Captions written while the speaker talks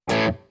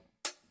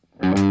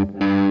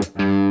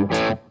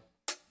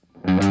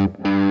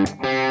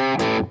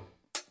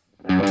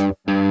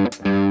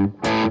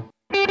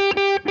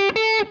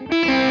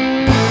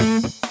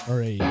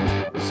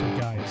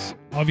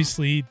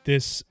obviously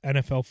this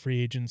NFL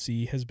free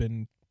agency has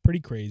been pretty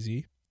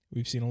crazy.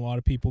 We've seen a lot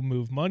of people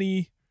move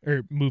money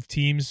or move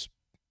teams,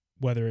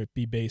 whether it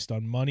be based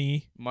on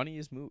money. Money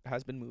has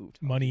been moved.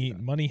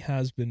 Money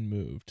has been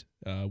moved,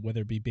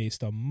 whether it be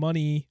based on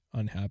money,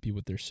 unhappy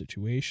with their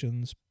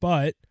situations.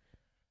 But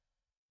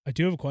I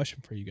do have a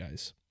question for you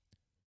guys.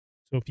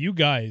 So if you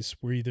guys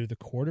were either the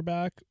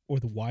quarterback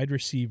or the wide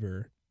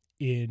receiver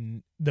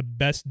in the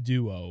best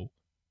duo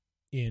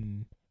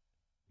in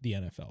the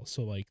NFL,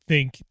 so like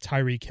think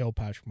Tyreek Hill,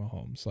 Patrick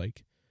Mahomes,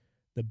 like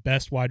the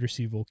best wide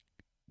receiver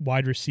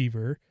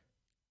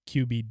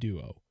QB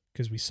duo,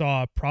 because we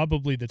saw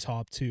probably the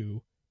top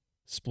two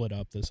split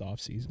up this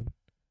offseason.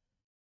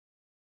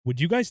 Would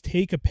you guys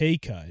take a pay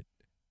cut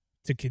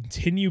to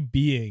continue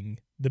being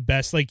the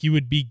best? Like you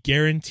would be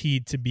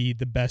guaranteed to be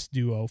the best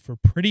duo for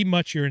pretty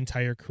much your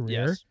entire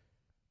career, Yes.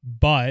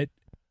 but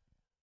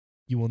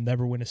you will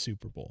never win a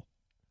Super Bowl.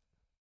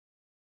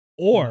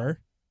 Or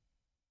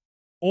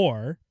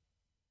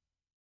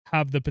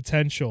have the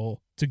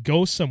potential to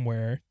go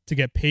somewhere to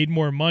get paid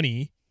more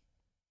money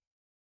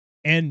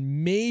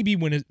and maybe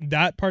win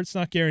that part's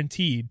not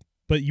guaranteed,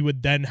 but you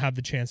would then have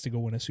the chance to go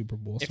win a Super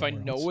Bowl. If I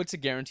somewhere know else. it's a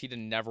guarantee to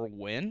never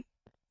win,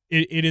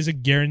 It is a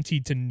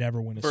guaranteed to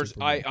never win a first Super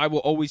Bowl. I will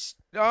always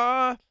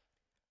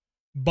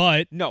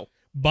but no.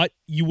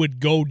 you would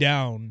go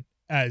down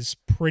as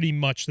pretty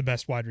much the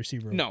best wide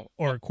receiver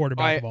or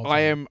quarterback of all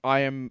time. I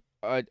am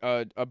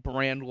a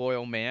brand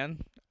loyal man.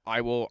 I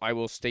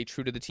will stay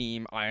true to the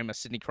team. I am a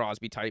Sidney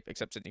Crosby type,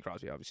 except Sidney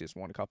Crosby obviously has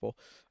won a couple.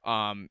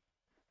 I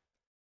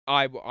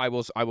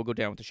will go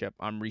down with the ship.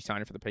 I'm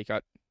re-signing for the pay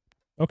cut.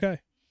 Okay.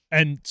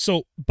 And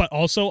so, but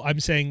also I'm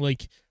saying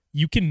like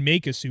you can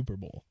make a Super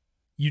Bowl.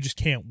 You just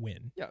can't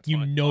win. Yeah, it's you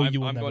fine. know I'm,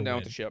 you will I'm never going down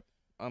win. with the ship.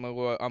 I'm a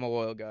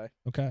loyal guy.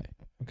 Okay.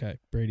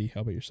 Brady,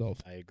 how about yourself?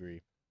 I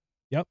agree.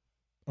 Yep.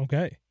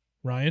 Okay.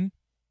 Ryan?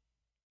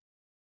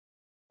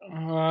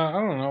 I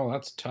don't know.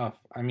 That's tough.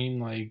 I mean,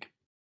 like,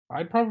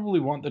 I'd probably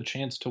want the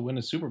chance to win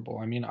a Super Bowl.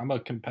 I mean, I'm a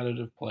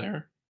competitive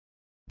player.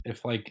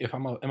 If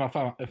I'm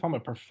a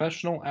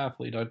professional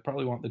athlete, I'd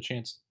probably want the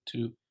chance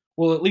to,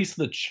 well, at least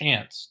the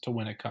chance to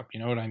win a cup.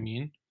 You know what I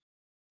mean?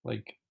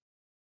 Like,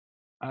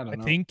 I don't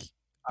know.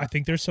 I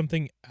think there's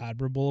something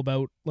admirable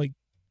about like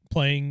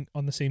playing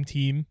on the same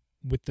team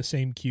with the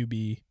same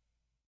QB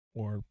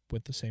or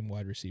with the same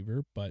wide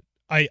receiver. But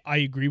I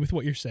agree with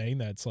what you're saying.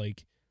 That's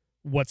like,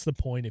 what's the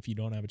point if you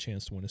don't have a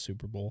chance to win a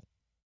Super Bowl?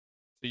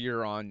 So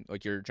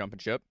you're jumping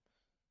ship?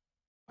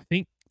 I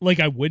think like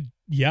I would,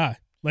 yeah.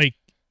 Like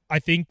I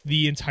think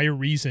the entire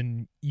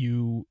reason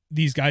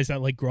these guys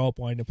that like grow up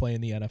wanting to play in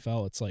the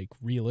NFL, it's like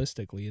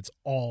realistically, it's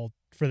all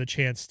for the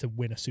chance to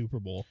win a Super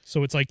Bowl.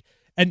 So it's like,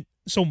 and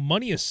so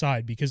money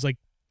aside, because like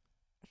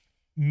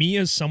me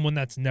as someone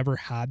that's never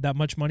had that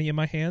much money in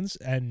my hands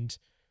and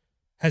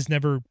has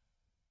never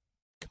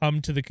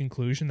come to the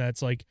conclusion that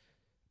it's like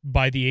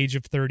by the age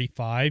of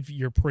 35,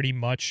 you're pretty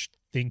much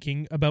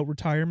thinking about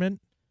retirement.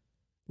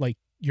 Like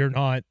you're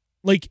not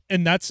like,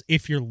 and that's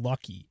if you're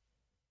lucky.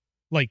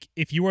 Like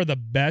if you are the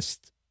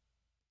best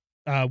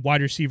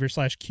wide receiver /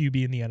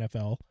 QB in the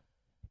NFL,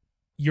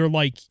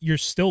 you're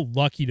still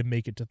lucky to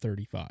make it to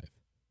 35.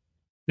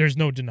 There's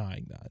no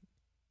denying that.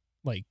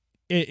 Like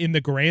in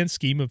the grand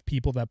scheme of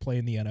people that play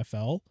in the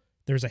NFL,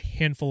 there's a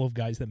handful of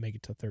guys that make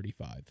it to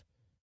 35.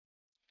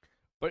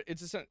 But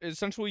it's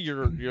essentially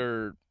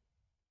your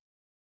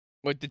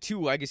like the two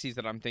legacies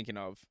that I'm thinking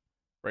of,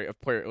 right? Of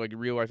player like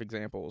real life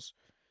examples.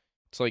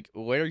 It's like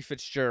Larry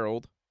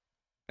Fitzgerald,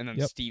 and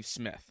then Steve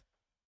Smith.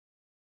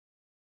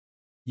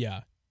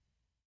 Yeah.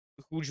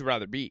 Who would you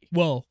rather be?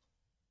 Well,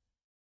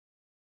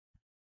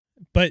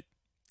 but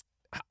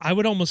I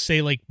would almost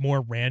say like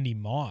more Randy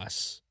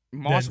Moss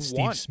than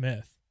Steve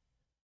Smith.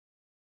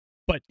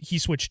 But he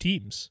switched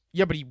teams.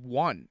 Yeah, but he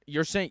won.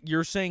 You're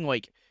saying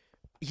like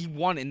he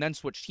won and then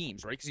switched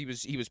teams, right?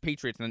 Because he was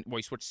Patriots and then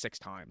he switched 6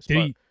 times.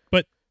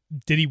 But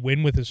did he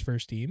win with his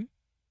first team?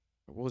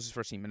 What was his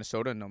first team?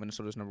 Minnesota? No,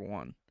 Minnesota's number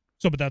 1.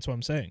 So, but that's what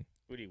I'm saying.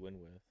 Who did he win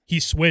with? He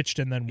switched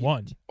and then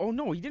won. Oh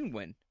no, he didn't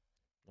win.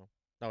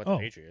 Not with the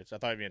Patriots. I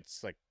thought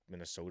it's like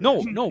Minnesota.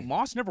 No,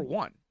 Moss never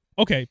won.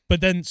 Okay,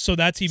 but then so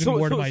that's even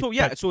more to my. So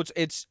yeah, so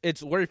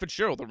it's Larry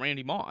Fitzgerald and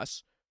Randy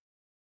Moss.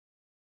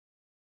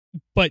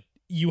 But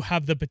you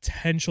have the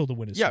potential to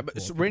win a Super Bowl.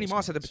 But so Randy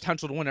Moss had the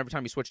potential to win every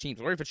time he switched teams.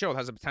 Larry Fitzgerald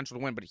has the potential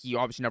to win, but he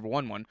obviously never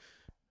won one.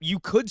 You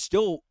could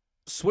still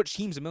switch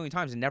teams a million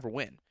times and never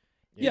win.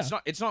 Yeah.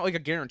 It's not like a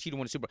guarantee to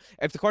win a Super Bowl.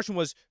 If the question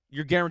was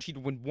you're guaranteed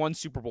to win 1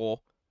 Super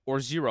Bowl or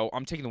 0,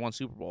 I'm taking the 1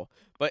 Super Bowl.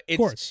 But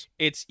it's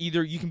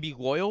either you can be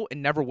loyal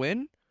and never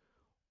win,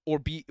 or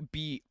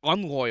be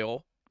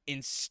unloyal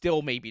and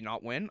still maybe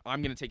not win.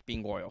 I'm gonna take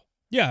being loyal.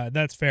 Yeah,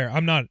 that's fair.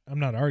 I'm not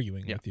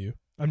arguing with you.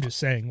 I'm just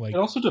saying like it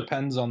also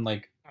depends on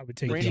like I would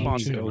take Randy the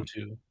Moss to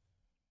opportunity. go to.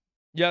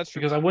 Yeah, that's true.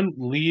 Because I wouldn't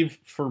leave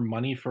for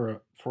money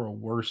for a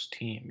worse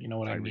team. You know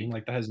what I mean?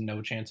 Like that has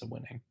no chance of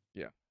winning.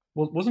 Yeah.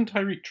 Well, wasn't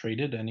Tyreek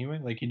traded anyway?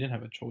 Like he didn't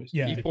have a choice.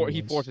 Yeah,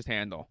 he forced his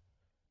hand though.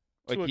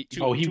 Like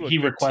he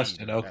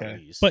requested.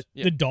 Okay, but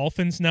the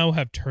Dolphins now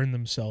have turned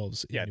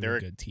themselves into a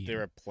good team.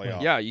 They're a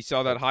playoff. Yeah, you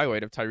saw that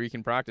highlight of Tyreek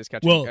in practice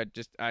catching.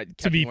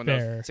 To be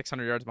fair,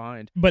 600 yards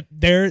behind. But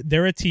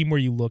they're a team where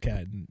you look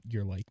at and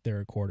you're like,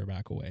 they're a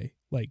quarterback away.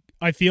 Like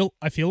I feel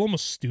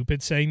almost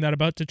stupid saying that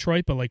about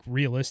Detroit, but like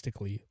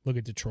realistically, look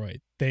at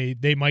Detroit.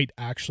 They might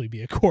actually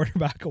be a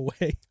quarterback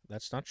away.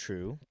 That's not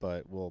true,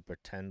 but we'll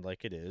pretend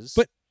like it is.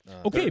 But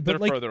they're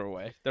further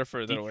away. They're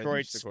further away.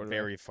 Detroit's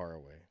very far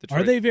away.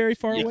 Are they very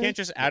far away? You can't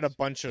just add a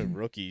bunch of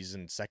rookies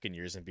in second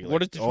years and be like, what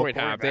does Detroit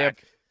have?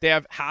 They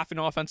have half an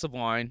offensive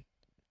line.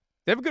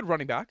 They have a good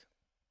running back.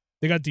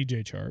 They got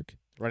DJ Chark.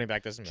 Running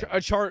back doesn't matter.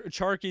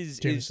 Chark is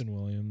Jameson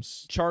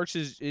Williams. Chark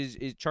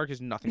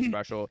is nothing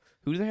special.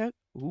 Who do they have?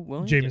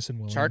 Williams? Jameson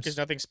Williams. Chark is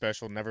nothing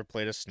special. Never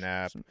played a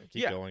snap.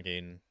 Keep going,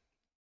 Gaten.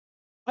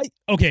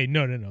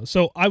 No.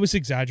 So I was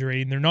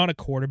exaggerating. They're not a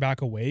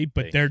quarterback away,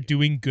 but they're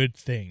doing good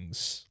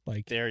things.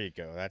 Like there you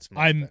go. That's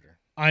much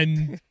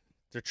better.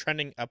 They're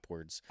trending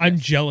upwards. I'm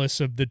jealous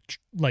of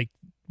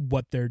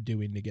what they're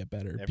doing to get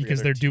better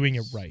because they're doing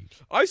it right.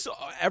 I saw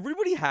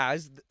everybody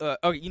has.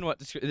 Okay, you know what?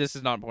 This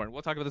is not important.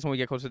 We'll talk about this when we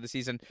get closer to the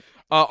season.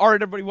 All right,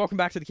 everybody, welcome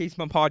back to the Casey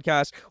Bum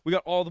Podcast. We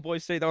got all the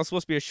boys today. That was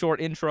supposed to be a short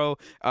intro.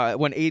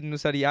 When Aiden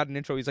said he had an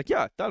intro, he's like,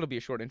 "Yeah, that'll be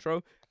a short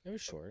intro." It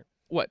was short.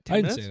 What?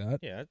 10 minutes? I'd say that.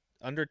 Yeah,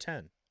 under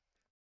 10.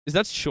 Is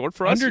that short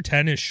for us? Under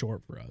 10 is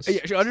short for us.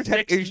 Yeah, under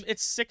 10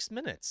 it's 6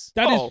 minutes.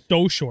 That is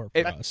so short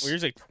for us. We're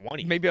usually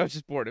 20. Maybe I was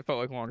just bored. It felt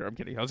like longer. I'm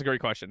kidding. That was a great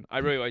question. I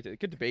really liked it.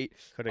 Good debate.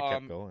 Could have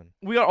kept going.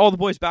 We got all the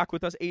boys back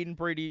with us. Aiden,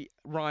 Brady,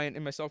 Ryan,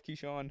 and myself,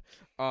 Keyshawn.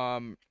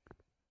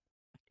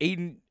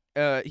 Aiden,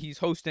 he's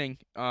hosting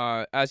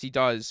as he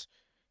does.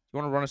 You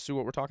want to run us through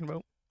what we're talking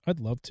about? I'd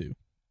love to.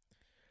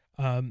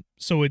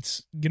 So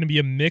it's going to be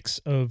a mix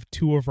of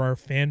two of our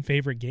fan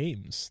favorite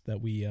games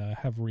that we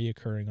have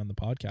reoccurring on the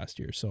podcast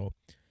here. So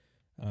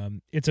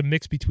it's a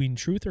mix between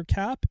Truth or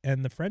Cap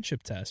and the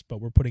Friendship Test, but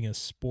we're putting a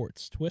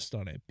sports twist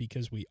on it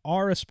because we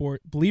are a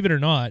sport. Believe it or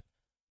not,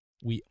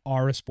 we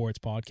are a sports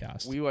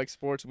podcast. We like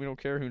sports. We don't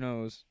care who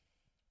knows.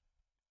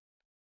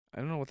 I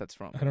don't know what that's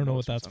from. I don't know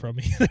what that's from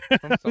either.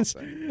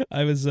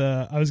 I was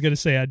going to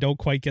say I don't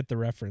quite get the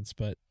reference,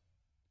 but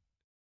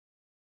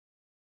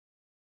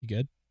you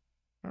good?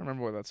 I don't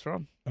remember where that's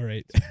from. All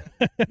right.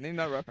 Name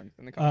that reference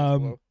in the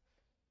comments below.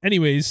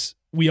 Anyways,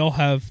 we all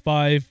have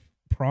 5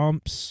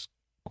 prompts,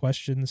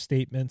 questions,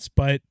 statements,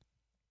 but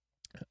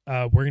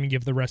we're going to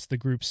give the rest of the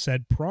group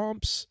said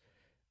prompts,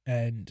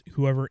 and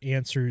whoever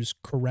answers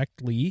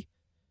correctly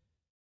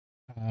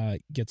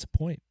gets a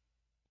point.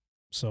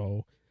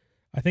 So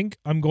I think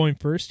I'm going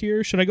first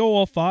here. Should I go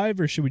all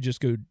 5, or should we just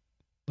go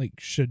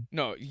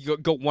No, you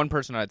go one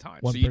person at a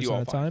time. So you do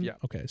all 5. Yeah.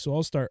 Okay, so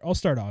I'll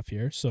start off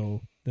here.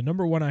 So the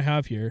number 1 I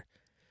have here,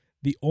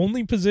 the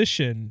only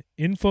position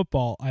in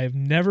football I have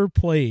never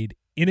played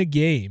in a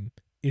game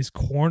is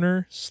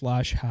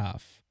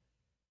corner/half.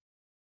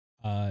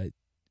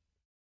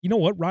 You know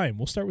what, Ryan?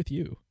 We'll start with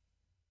you.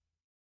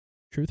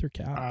 Truth or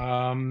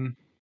Cap?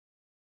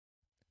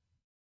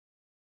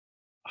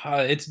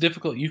 It's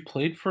difficult. You've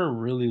played for a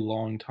really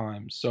long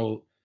time,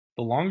 so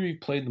the longer you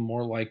played, the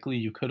more likely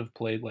you could have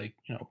played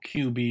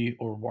QB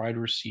or wide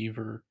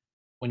receiver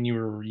when you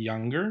were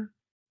younger.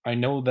 I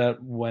know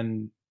that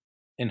when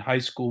in high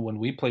school, when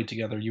we played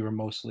together, you were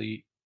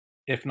mostly,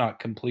 if not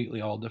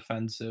completely, all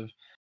defensive.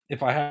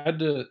 If I had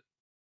to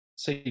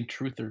say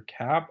truth or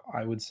Cap,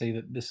 I would say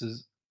that this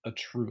is a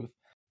truth.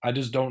 I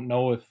just don't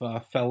know if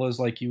fellas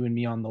like you and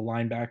me on the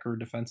linebacker or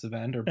defensive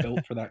end are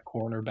built for that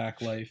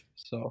cornerback life.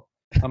 So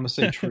I'm going to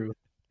say truth.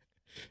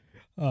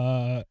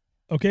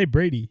 Okay,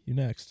 Brady, you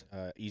next.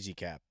 Easy,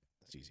 Cap.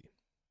 That's easy.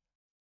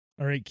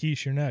 All right,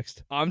 Keish, you're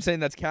next. I'm saying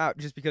that's Cap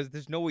just because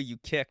there's no way you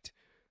kicked.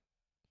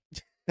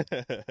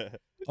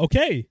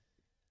 Okay,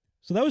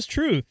 so that was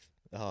truth.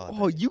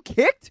 Oh, you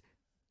kicked?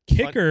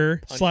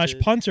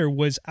 Kicker/punter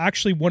was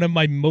actually one of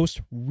my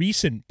most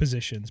recent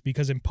positions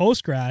because in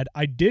post-grad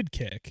I did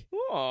kick.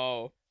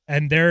 Oh.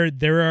 And there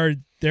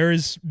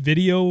is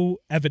video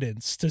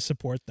evidence to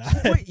support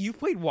that. You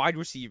played wide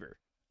receiver.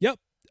 Yep.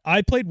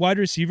 I played wide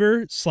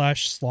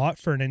receiver/slot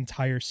for an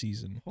entire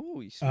season.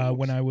 Holy smokes.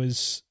 When I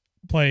was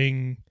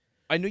playing.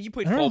 I know you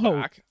played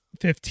fullback.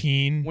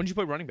 15. When did you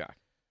play running back?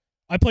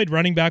 I played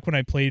running back when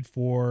I played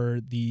for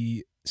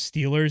the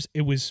Steelers.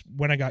 It was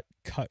when I got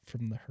cut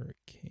from the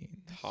Hurricanes.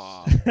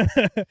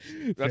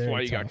 That's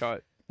why you got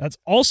cut. That's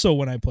also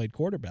when I played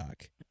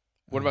quarterback.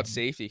 What about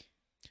safety?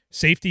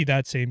 Safety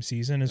that same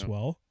season as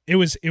well. It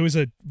was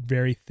a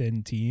very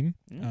thin team.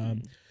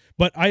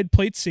 But I had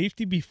played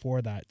safety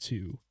before that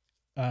too.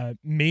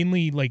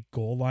 Mainly like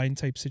goal line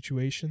type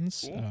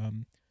situations.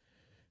 Cool.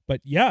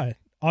 But yeah,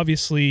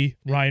 obviously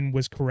Ryan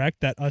was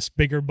correct that us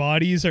bigger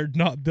bodies are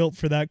not built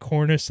for that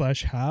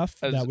corner/half.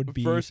 That would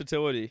be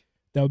versatility.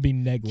 That would be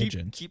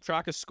negligent. Keep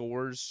track of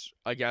scores.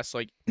 I guess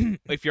like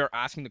if you're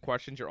asking the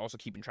questions, you're also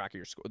keeping track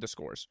of the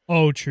scores.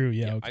 Oh, true.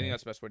 Yeah. Okay. I think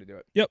that's the best way to do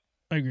it. Yep,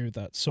 I agree with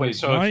that. So wait,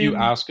 so Ryan, if you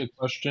ask a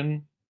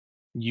question,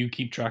 you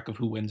keep track of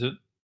who wins it?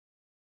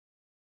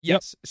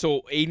 Yes.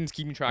 So Aiden's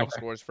keeping track of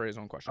scores for his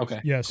own questions.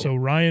 Okay. Yeah. Cool. So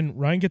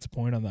Ryan gets a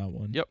point on that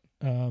one. Yep.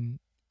 Who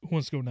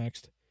wants to go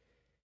next?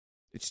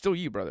 It's still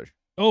you, brother.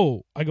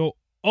 Oh, I go.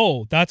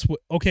 Oh, that's what.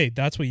 Okay,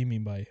 that's what you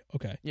mean by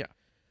okay. Yeah.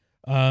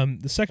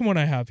 The second one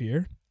I have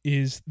here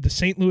is the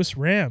St. Louis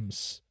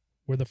Rams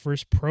were the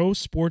first pro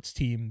sports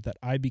team that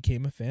I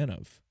became a fan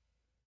of.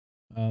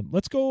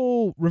 Let's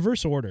go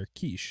reverse order.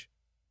 Quiche.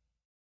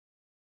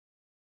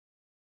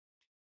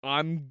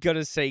 I'm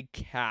gonna say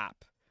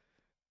Cap,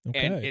 Okay.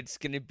 and it's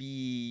gonna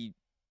be.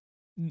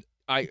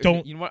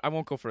 Don't. You know what? I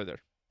won't go further.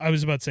 I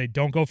was about to say,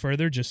 don't go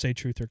further. Just say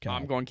truth or cap.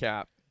 I'm going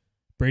Cap.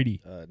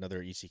 Brady.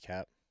 Another EC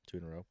Cap, 2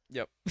 in a row.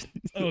 Yep.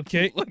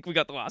 Okay. Look, we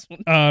got the last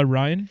one.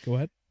 Ryan, go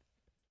ahead.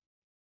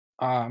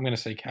 I'm gonna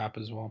say Cap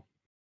as well.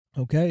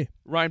 Okay.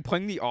 Ryan,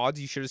 playing the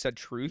odds, you should have said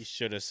You truth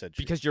should have said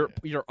because truth,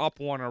 you're up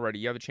one already.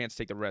 You have a chance to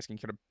take the risk and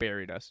could have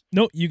buried us.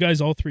 No, you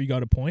guys all three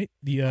got a point.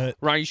 The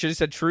Ryan, you should have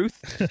said truth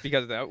just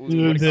because of that.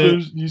 You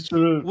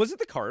should have. Was it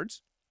the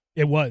Cards?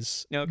 it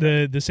was Yeah,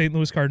 okay. the St.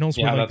 Louis Cardinals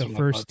Yeah, were like that's the what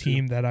I first thought, too.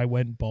 team that I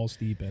went balls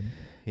deep in.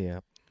 Yeah.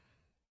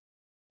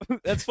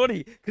 That's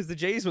funny because the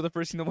Jays were the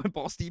first team that went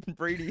balls deep in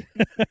Brady.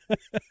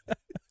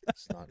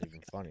 It's not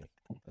even funny.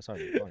 That's not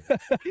even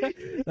funny.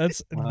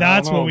 That's I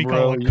that's don't what know, we bro.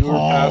 call a You were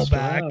passed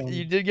callback. around.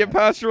 You did get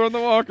past her on the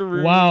locker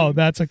room. Wow,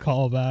 that's a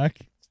callback.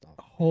 It's not.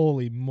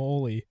 Holy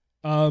moly.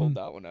 Pulled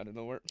that one out of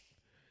nowhere.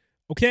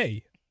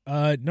 Okay.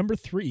 Number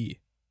 3.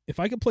 If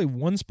I could play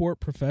one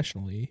sport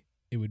professionally,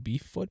 it would be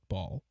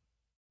football.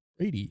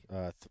 Brady.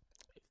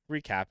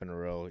 3 Cap in a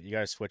row. You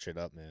gotta switch it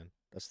up, man.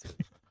 That's the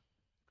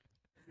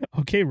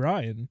Okay,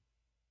 Ryan.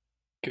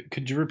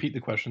 Could you repeat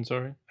the question?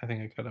 Sorry, I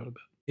think I cut out a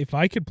bit. If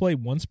I could play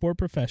one sport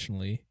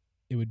professionally,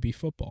 it would be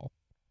football.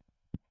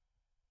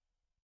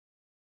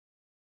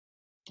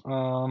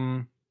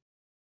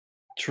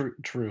 True.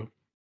 I'm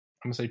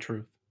gonna say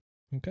truth.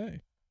 Okay.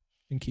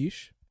 And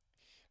Quiche?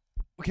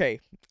 Okay,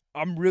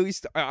 I'm really.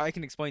 I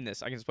can explain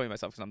this. I can explain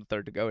myself because I'm the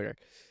third to go here.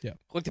 Yeah.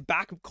 Like the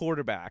backup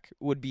quarterback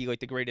would be like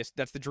the greatest.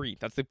 That's the dream.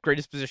 That's the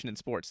greatest position in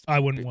sports. I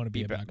wouldn't want to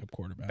be a ba- backup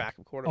quarterback.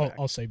 Backup quarterback.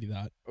 I'll save you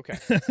that.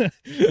 Okay.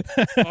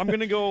 I'm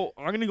gonna go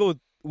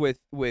with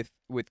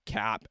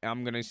Cap.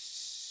 I'm gonna.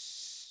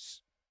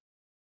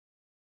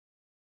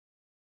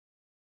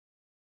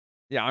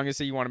 Yeah, I'm gonna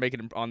say you want to make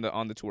it on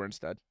the tour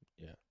instead.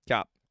 Yeah.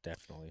 Cap.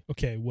 definitely.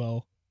 Okay,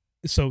 well,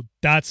 so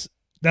that's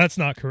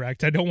not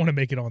correct. I don't want to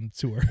make it on the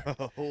tour.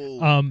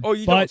 Oh,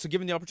 you but, don't. So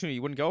given the opportunity,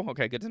 you wouldn't go.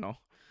 Okay, good to know.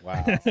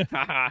 Wow.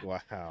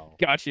 Wow.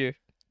 Got you.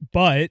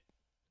 But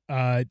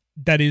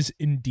that is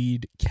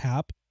indeed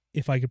Cap.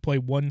 If I could play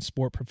one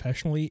sport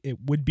professionally, it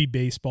would be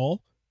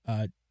baseball.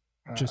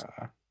 Just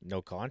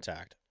No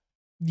contact.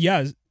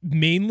 yeah,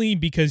 mainly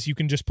because you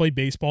can just play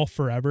baseball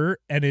forever,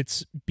 and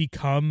it's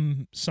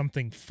become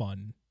something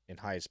fun. And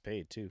highest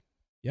paid too.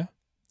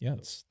 Yeah,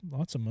 it's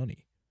lots of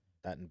money.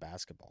 That and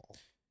basketball.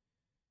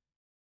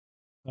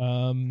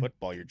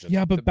 Football, you're just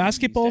yeah, but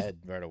basketball, dead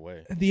right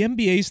away. the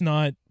NBA's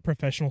not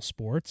professional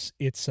sports.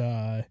 It's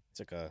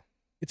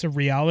It's a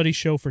reality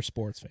show for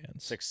sports fans.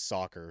 It's like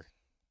soccer.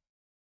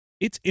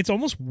 It's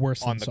almost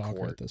worse On than the soccer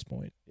court. at this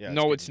point. Yeah.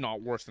 No, it's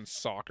not worse than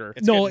soccer.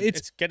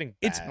 It's getting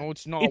bad. No,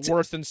 it's not It's-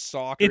 worse than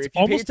soccer. it's If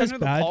you almost pay as attention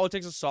to bad- the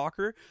politics of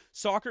soccer,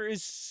 soccer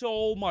is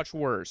so much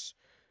worse.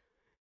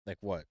 Like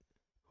what?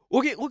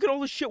 Look at all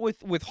the shit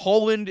with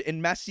Holland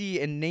and Messi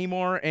and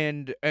Neymar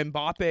and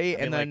Mbappe I mean,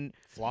 and then like,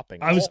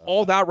 flopping. I was-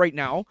 all that right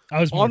now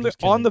I was more on the just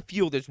kidding. on the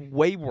field is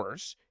way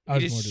worse. I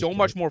was It is more just so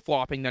much kidding. more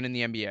flopping than in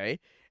the NBA.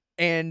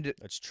 And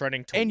It's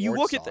trending towards and you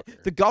look soccer.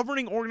 at the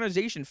governing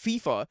organization,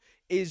 FIFA,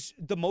 is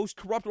the most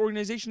corrupt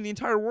organization in the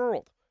entire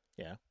world.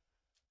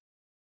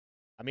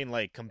 I mean,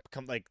 like come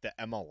like the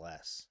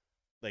MLS,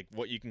 like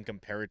what you can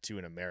compare it to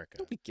in America.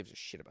 Nobody gives a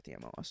shit about the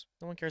MLS.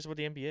 No one cares about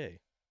the NBA.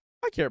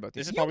 I care about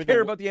This this. is You probably care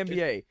the- about the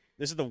NBA.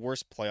 This is the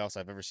worst playoffs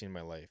I've ever seen in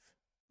my life.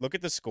 Look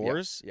at the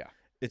scores. Yeah.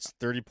 It's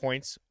 30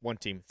 points one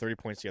team, 30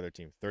 points the other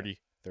team, 30.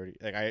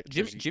 Like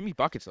Jimmy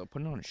Buckets though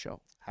putting on a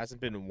show.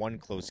 hasn't been one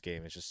close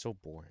game. It's just so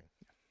boring.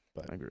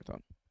 But I agree with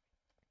that.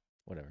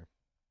 whatever.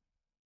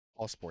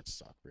 All sports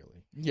suck,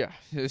 really. Yeah,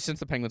 since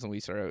the Penguins and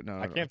Leafs are out, no,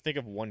 I can't think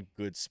of one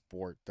good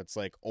sport that's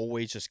like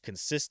always just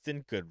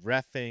consistent, good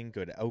reffing,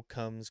 good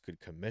outcomes, good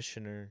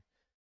commissioner.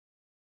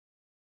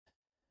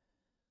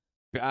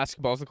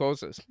 Basketball's the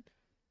closest.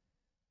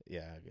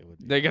 Yeah, it would.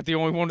 Be. They got the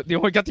only one. They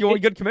only got the only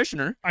good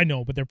commissioner. I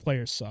know, but their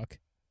players suck.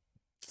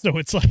 So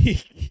it's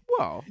like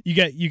Wow. you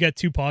get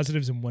two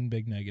positives and one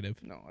big negative.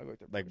 No, I like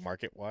their Like players.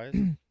 market wise,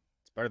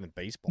 it's better than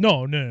baseball.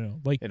 No.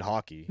 Like in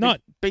hockey.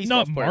 not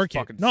Baseball's not players market,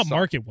 fucking not suck.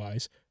 market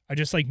wise. I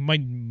just like my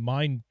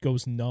mind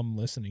goes numb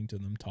listening to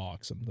them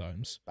talk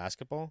sometimes.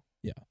 Basketball.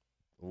 Yeah.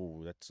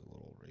 Ooh, that's a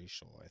little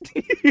racial. I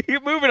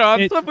think. Moving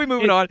on. It- Swiftly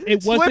moving on.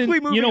 It wasn't. Swiftly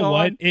moving You know on.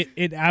 what?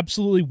 It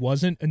absolutely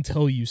wasn't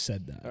until you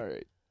said that. All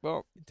right.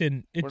 Well, It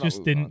didn't. It We're not just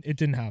moving didn't. on. It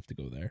didn't have to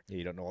go there. Yeah,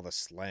 you don't know all the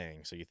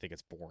slang, so you think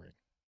it's boring.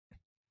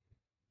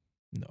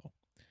 No.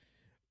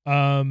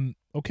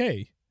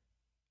 Okay.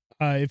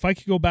 If I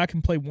could go back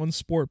and play one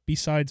sport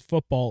besides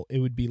football, it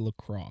would be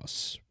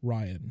lacrosse.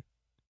 Ryan.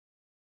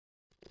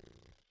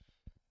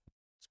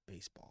 It's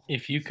baseball.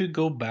 If you could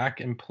go back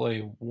and play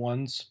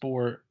one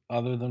sport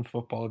other than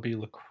football, it'd be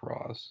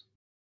lacrosse.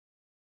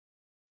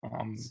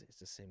 It's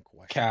the same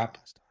question. Cap.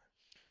 Last time.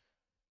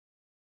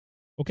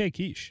 Okay,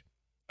 Quiche.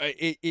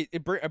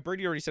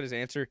 Brady already said his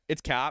answer.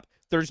 It's cap.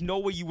 There's no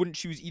way you wouldn't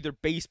choose either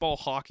baseball,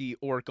 hockey,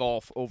 or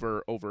golf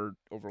over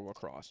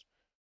lacrosse.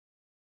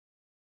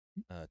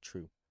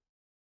 True.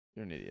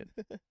 You're an idiot.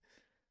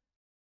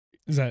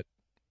 Is that?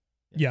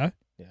 Yeah.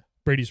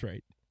 Brady's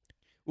right.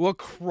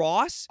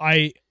 Lacrosse?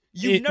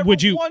 You've never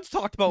once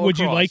talked about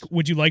lacrosse.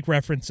 Would you like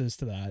references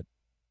to that?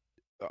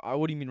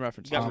 What do you mean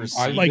references?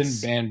 I've Like- been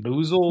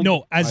bamboozled.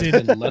 No, as I've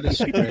in been led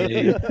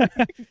astray.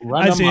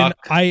 Run as in amok.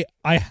 I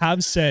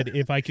have said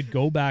if I could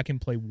go back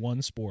and play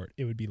one sport,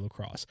 it would be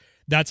lacrosse.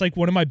 That's like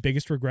one of my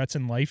biggest regrets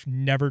in life,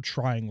 never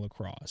trying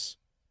lacrosse.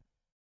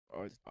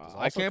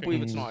 I can't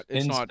believe it's not.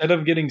 It's Instead not.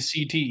 of getting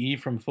CTE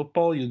from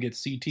football, you'll get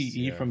CTE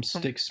Yeah. from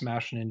sticks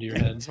smashing into your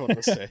head. That's what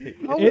I say.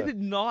 How is it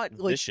not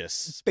like Vicious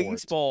sport.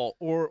 baseball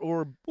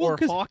or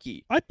 'cause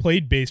hockey? I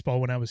played baseball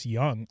when I was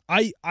young.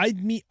 I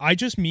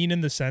just mean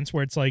in the sense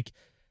where it's like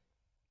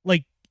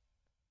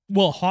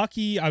well,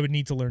 hockey I would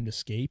need to learn to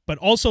skate, but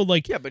also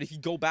like Yeah, but if you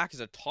go back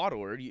as a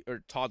toddler,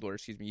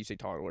 excuse me, you say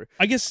toddler.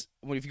 I guess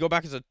If you go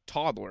back as a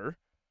toddler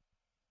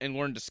and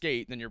learn to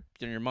skate, then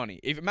you're money.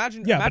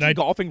 Imagine I'd-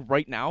 golfing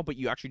right now, but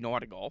you actually know how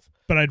to golf.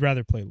 but I'd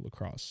rather play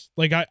lacrosse.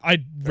 Like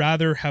I'd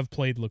rather have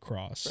played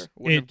lacrosse.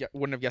 Sure. It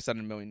Wouldn't have guessed that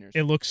in a million years.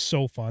 it looks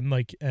so fun,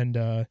 like,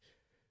 and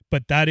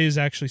but that is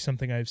actually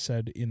something I've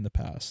said in the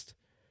past.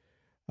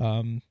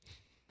 You're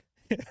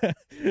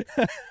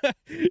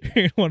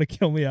gonna want to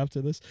kill me after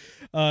this.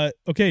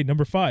 Okay,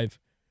 number 5.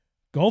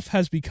 Golf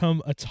has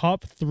become a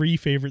top 3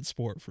 favorite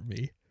sport for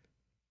me.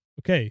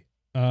 Okay.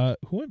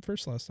 Who went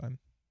first last time?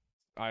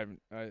 I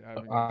haven't I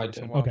gone first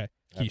in a did. while. Okay, I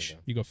haven't Quiche,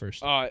 gone. you go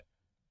first.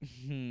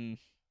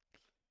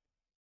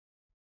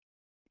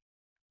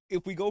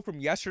 If we go from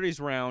yesterday's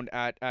round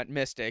at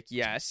Mystic,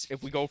 yes.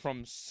 If we go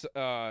from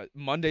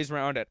Monday's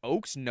round at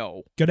Oaks,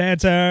 no. Good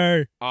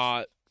answer.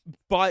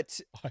 But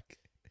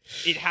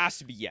it has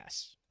to be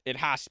yes. It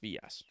has to be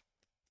yes.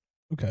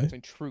 Okay. I'm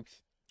saying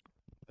truth.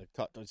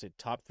 I'd say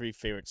top 3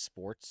 favorite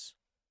sports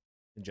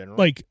in general.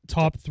 Like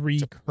top 3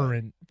 to play.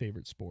 current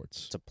favorite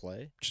sports to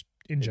play just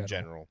in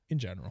general. In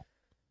general.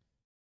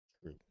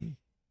 True.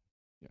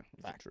 Yeah,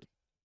 Fact. true.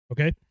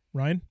 Okay,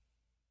 Ryan.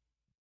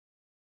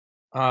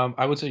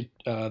 I would say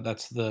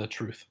that's the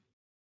truth.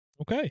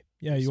 Okay.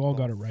 Yeah, you all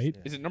got it Baseball, right.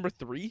 yeah. Is it number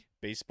 3?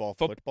 Baseball,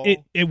 Foot- football.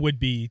 It would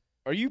be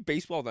Are you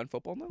baseball then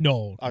football now?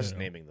 no. I was no, just no.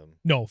 naming them.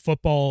 No,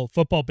 football,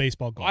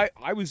 baseball, golf.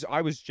 I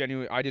was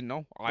genuinely I didn't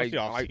know. Must be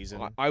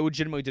off-season. I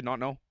legitimately did not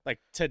know. Like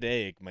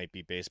today, it might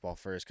be baseball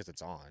first because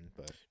it's on.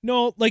 But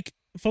No, like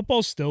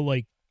football's still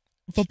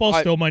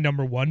my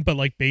number 1, but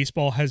like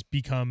baseball has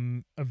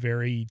become a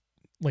very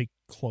like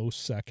close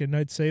second,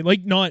 I'd say.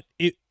 Like not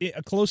a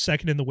close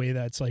second in the way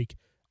that's like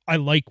I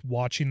like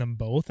watching them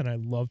both and I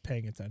love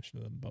paying attention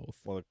to them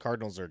both. well, the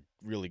Cardinals are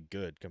really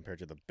good compared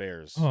to the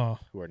Bears, Oh,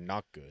 who are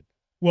not good.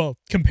 well,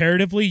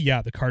 comparatively,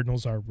 yeah, the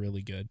Cardinals are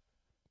really good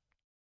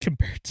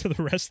compared to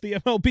the rest of the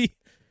MLB.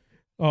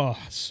 Oh,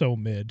 so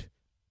mid.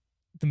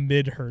 The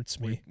mid hurts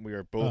me. We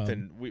are both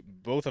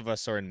both of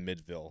us are in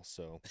Midville,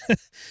 so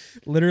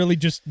Literally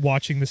just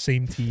watching the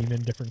same team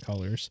in different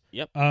colors.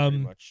 yep, pretty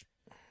much.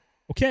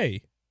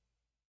 Okay.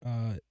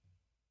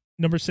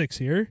 Number 6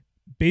 here.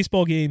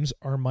 Baseball games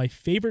are my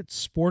favorite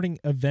sporting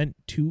event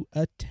to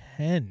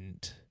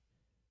attend.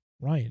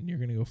 Ryan, you're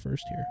going to go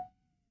first here.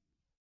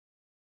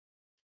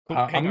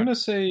 I'm going to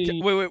say...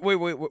 Wait,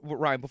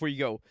 Ryan, before you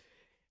go.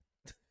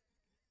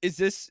 Is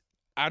this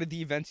out of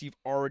the events you've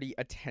already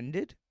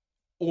attended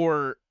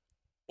or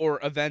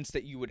events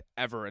that you would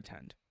ever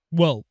attend?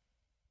 Well,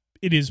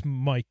 it is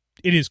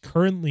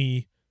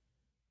currently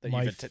That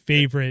my you've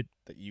favorite.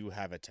 that you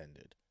have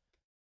attended.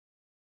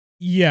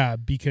 Yeah,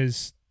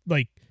 because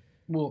like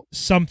Well,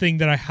 something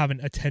that I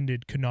haven't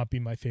attended could not be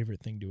my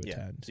favorite thing to Yeah,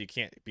 attend. so you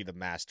can't be the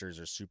Masters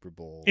or Super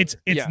Bowl. It's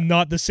Yeah.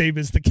 not the same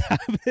as the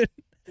cabin.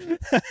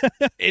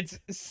 It's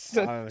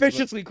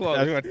suspiciously I was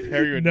close. going to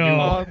tear you a No. new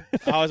one.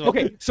 I was about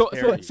Okay, to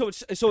tear you.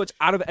 so it's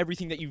out of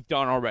everything that you've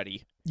done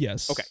already.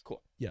 Yes. Okay,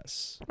 cool.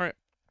 Yes.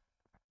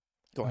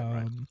 Go ahead,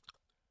 Ryan.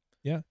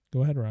 Yeah,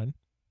 go ahead, Ryan.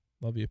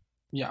 Love you.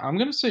 yeah, I'm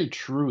going to say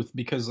truth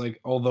because, like,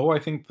 although I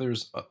think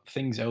there's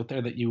things out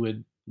there that you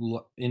would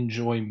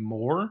enjoy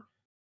more,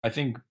 I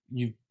think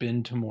you've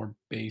been to more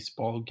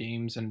baseball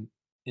games and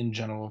in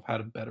general have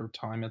had a better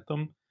time at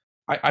them.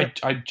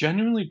 I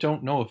genuinely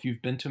don't know if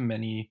you've been to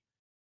many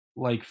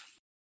like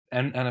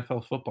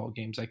NFL football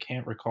games. I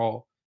can't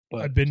recall,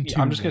 but I've been to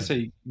I'm just gonna one.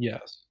 say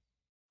yes.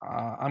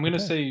 I'm gonna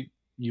Okay. say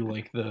you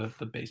like the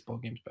baseball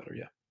games better.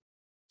 Yeah.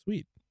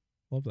 Sweet.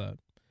 Love that.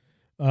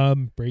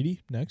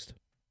 Brady, next.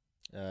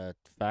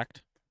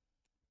 Fact.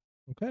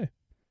 Okay.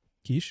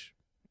 Quiche.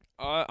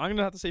 I'm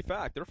gonna have to say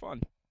fact. They're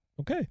fun.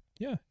 Okay.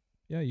 Yeah.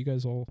 Yeah, you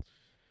guys all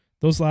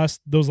those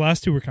last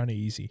 2 were kind of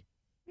easy.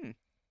 Hmm.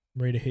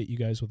 I'm ready to hit you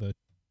guys with a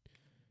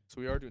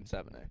So we are doing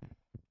 7A.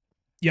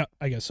 Yeah,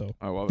 I guess so.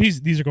 I love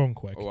it. These are going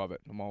quick. I love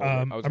it. I'm all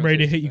I'm ready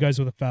to hit you guys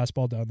with a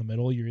fastball down the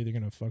middle. You're either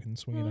gonna fucking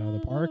swing it out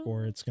of the park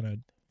or it's gonna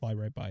fly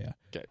right by you.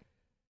 Okay.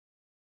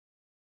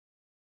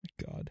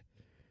 God.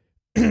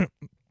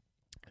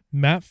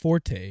 Matt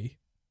Forte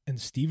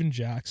and Steven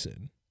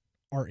Jackson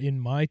are in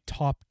my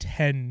top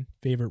 10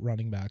 favorite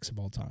running backs of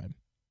all time.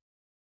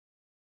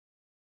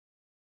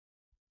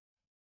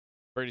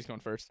 Brady's going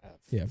first.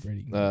 Yeah,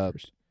 Brady can go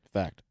first.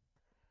 Fact.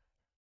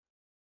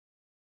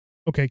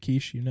 Okay,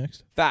 Keish, you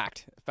next.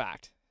 Fact.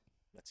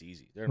 That's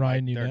easy. They're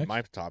Ryan, they're next? in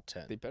my top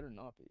 10. They better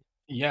not be.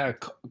 Yeah,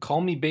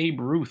 call me Babe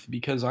Ruth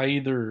because I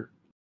either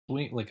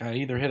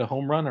hit a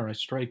home run or I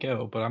strike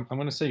out. But I'm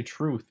going to say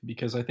truth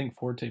because I think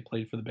Forte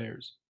played for the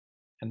Bears,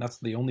 and that's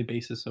the only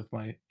basis of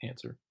my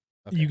answer.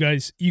 Okay.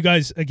 You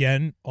guys,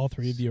 again, all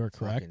three of you are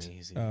correct.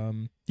 Easy.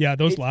 Yeah,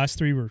 those last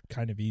three were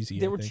kind of easy.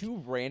 They were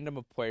too random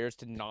of players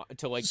to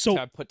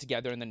have put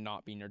together and then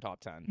not be in your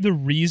top 10. The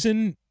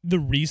reason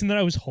that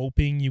I was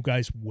hoping you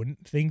guys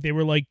wouldn't think they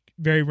were like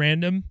very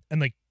random and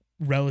like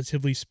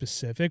relatively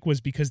specific was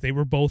because they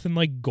were both in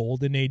like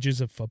golden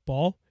ages of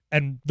football,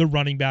 and the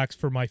running backs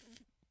for my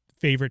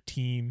favorite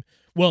team.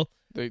 Well,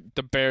 the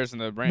Bears and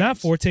the Rams. Matt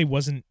Forte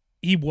wasn't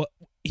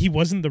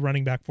the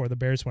running back for the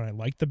Bears when I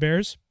liked the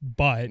Bears,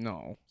 but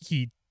no,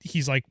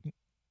 he's like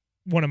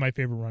one of my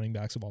favorite running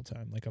backs of all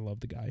time. Like I love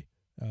the guy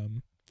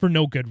for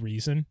no good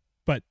reason,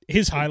 but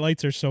his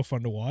highlights are so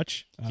fun to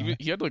watch.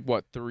 He had like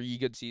what 3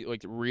 good seasons,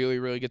 like really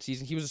really good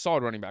seasons. He was a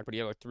solid running back, but he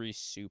had like 3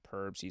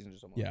 superb seasons or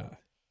something. Yeah, like that.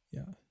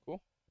 yeah,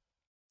 cool.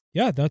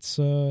 Yeah, that's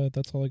all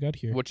I got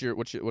here. What's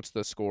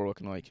the score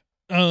looking like?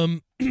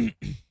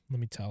 Let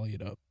me tally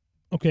it up.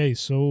 Okay,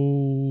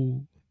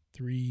 so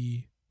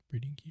 3.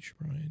 Brady and Keish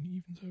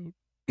Ryan evens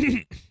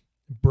out.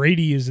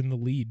 Brady is in the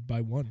lead by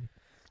 1.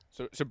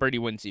 So Brady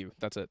wins you.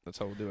 That's it. That's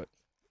how we'll do it.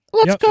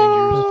 Let's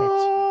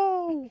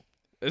go! Perfect.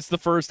 It's the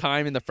first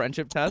time in the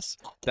friendship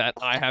test that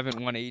I haven't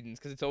won Aiden's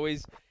because it's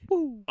always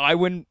I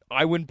win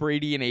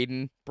Brady and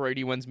Aiden.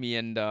 Brady wins me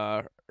and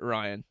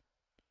Ryan.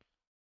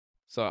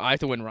 So I have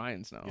to win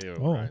Ryan's now. Yeah,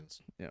 Oh.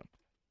 Ryan's. Yeah.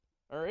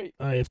 All right.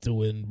 I have to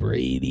win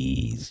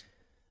Brady's.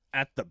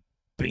 At the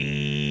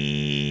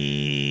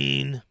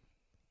bean.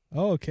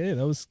 Oh, okay,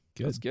 that was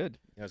good. That's good.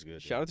 That was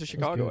good. Shout out to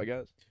Chicago, good. I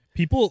guess.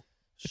 People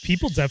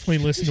definitely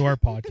listen to our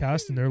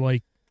podcast and they're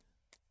like,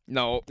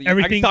 No, I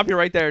Everything- can stop you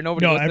right there.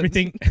 Nobody. no, listens.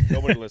 everything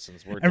Nobody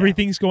listens. We're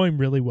everything's going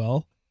really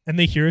well, and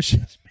they hear us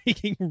just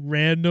making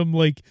random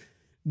like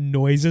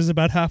noises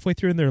about halfway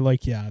through, and they're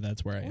like, "Yeah,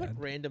 that's where I What am."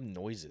 random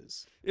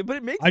noises? Yeah, but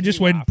it makes I just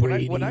me went laugh.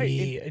 Brady,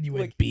 and and you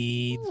went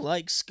Beads.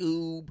 Like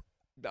Scoob.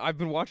 I've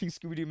been watching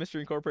Scooby-Doo Mystery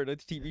Incorporated,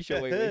 the TV show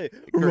lately.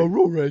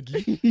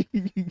 Reggie.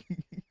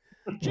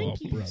 Oh,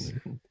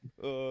 brother.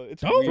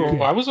 It's Oh, weird.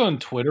 Bro, I was on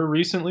Twitter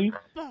recently,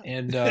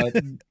 and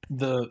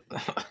the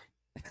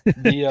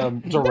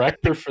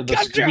director for the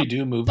Scooby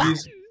Doo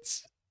movies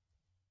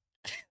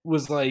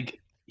was like,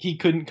 he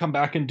couldn't come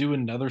back and do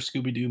another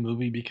Scooby Doo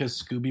movie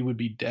because Scooby would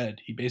be dead.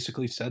 He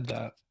basically said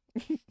that.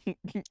 I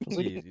was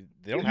like,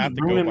 They don't have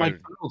to go ruining my by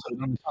childhood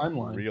on the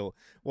timeline. real.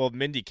 Well,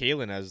 Mindy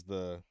Kaling has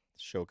the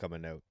show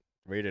coming out.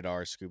 Rated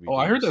R Scooby. Oh,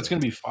 I heard that's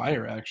gonna be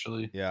fire.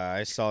 Actually, Yeah,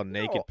 I saw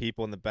naked No.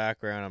 people in the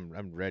background.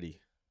 I'm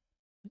ready.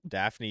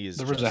 Daphne is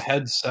there was a just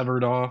head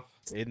severed off.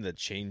 in the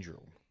change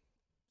room.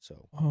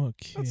 So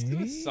Okay. That's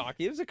gonna suck.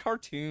 It was a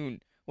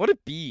cartoon. What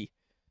it be?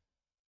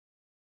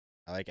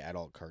 I like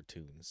adult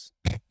cartoons.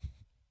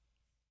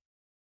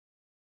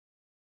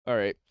 All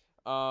right.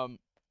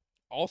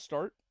 I'll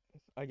start,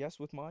 I guess,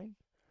 with mine.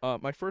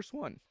 My first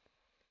one.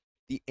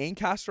 The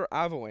Ancaster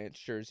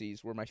Avalanche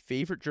jerseys were my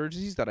favorite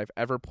jerseys that I've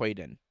ever played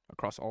in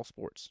across all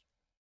sports.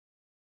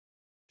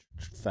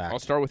 Fact. I'll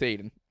start with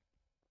Aiden.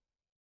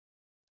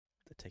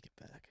 Take it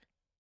back.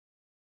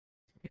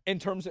 In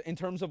terms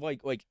of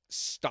like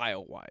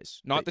style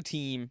wise, not Right. the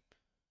team,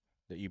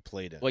 That you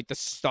played in. like the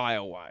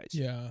style wise.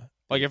 Yeah,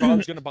 Like if I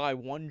was gonna buy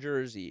one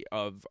jersey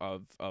of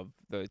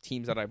the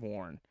teams that I've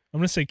worn, I'm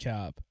gonna say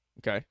Cap.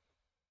 okay.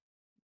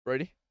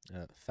 Ready,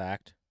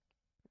 Fact.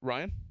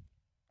 Ryan?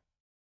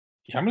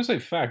 Yeah, I'm gonna say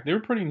fact. They were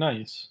pretty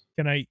nice.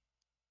 Can I?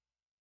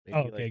 Maybe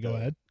Oh, like okay, go the-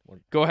 ahead.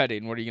 Go ahead,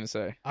 Aiden. What are you gonna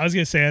say? I was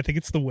gonna say I think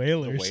it's the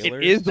Whalers. The It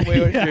Whalers? is the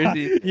Whalers Yeah.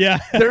 jersey. Yeah,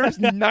 They're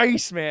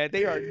nice, man.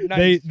 They are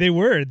nice. they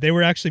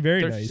were actually very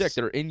They're nice. sick.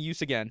 They're in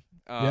use again.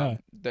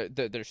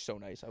 They're so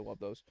nice. I love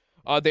those.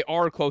 They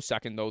are a close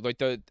second though. Like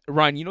the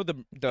Ryan, you know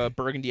the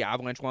burgundy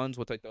Avalanche ones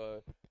with like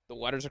the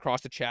letters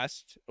across the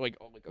chest,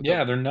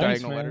 Yeah, they're nice,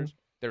 diagonal man. letters.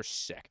 They're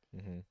sick.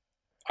 Mm-hmm.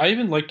 I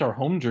even liked our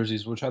home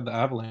jerseys, which had the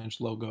Avalanche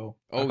logo.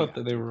 I Oh, thought yeah,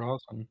 that they were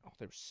awesome. Oh,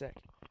 they were sick.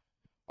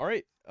 All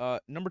right.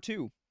 Number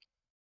 2.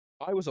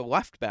 I was a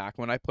left back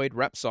when I played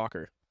rep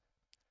soccer.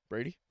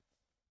 Brady.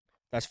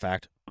 That's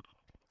fact.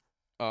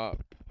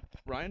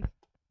 Ryan.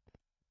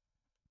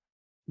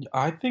 Yeah,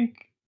 I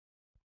think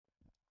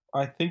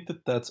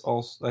that's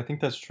also. I think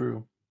that's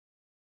true.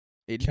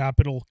 Aiden.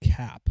 Capital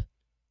Cap.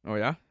 Oh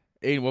yeah.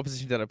 Aiden, what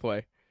position did I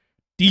play?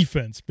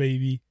 Defense,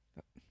 baby.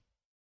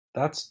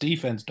 That's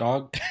defense,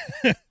 dog.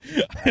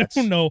 I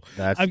don't know.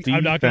 That's I'm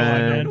not gonna lie, I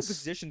don't man. know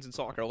positions in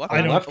soccer. Left I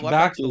don't- back, Left left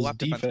back to the is left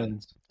defenseman.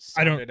 defense.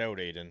 Sound don't- it out,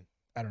 Aiden.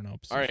 I don't know.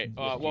 All right. Position.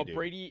 What Well, do?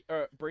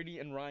 Brady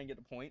and Ryan get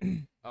the point.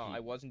 I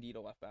was indeed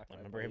a left back. I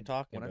remember him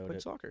talking when I about played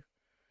it. soccer.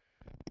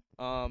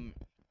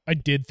 I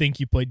did think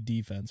you played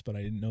defense, but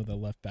I didn't know that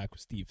left back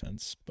was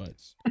defense. But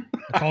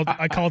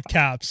I called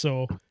cap,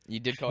 so You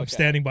did call I'm it cap.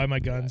 standing by my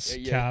guns.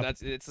 Yeah, Cap.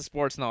 it's the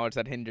sports knowledge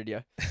that hindered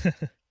you.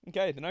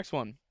 Okay, the next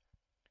one.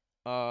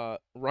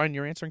 Ryan,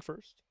 you're answering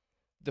first.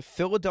 The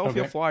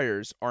Philadelphia Okay.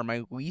 Flyers are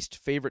my least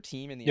favorite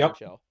team in the Yep.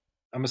 NHL.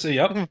 I'm gonna say,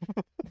 yep.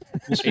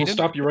 We'll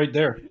stop you right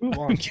there. Move I'm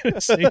on. gonna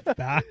say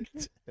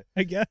fact,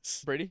 I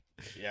guess. Brady,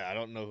 Yeah, I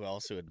don't know who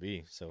else it would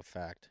be. So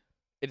fact.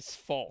 it's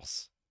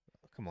false.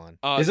 Come on.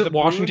 Is The it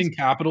Washington Bruins-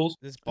 Capitals?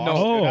 This No,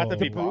 Boston. It'd have to Oh.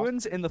 be The Boston.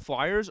 Bruins and the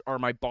Flyers are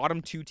my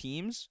bottom two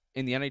teams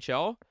in the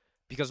NHL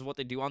because of what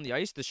they do on the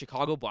ice. The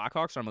Chicago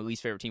Blackhawks are my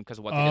least favorite team because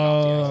of what they did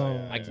off the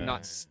ice. Oh, I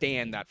cannot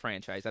stand that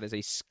franchise. That is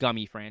a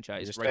scummy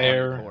franchise. Just Right down to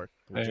fair. the core.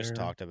 We just Fair.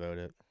 talked about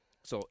it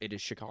So it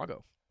is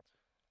Chicago.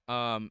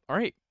 All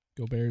right,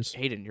 Go Bears.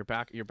 Hayden, you're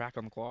back. You're back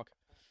on the clock.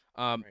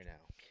 right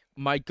now.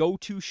 My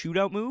go-to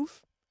shootout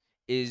move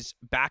is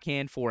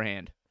backhand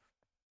forehand.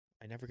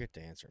 I never get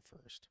to answer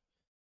first.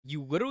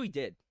 You literally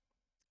did.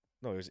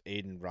 No, it was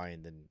Aiden,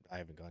 Ryan. Then I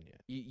haven't gone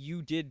yet.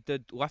 You did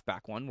the left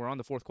back one. We're on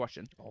the fourth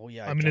question. Oh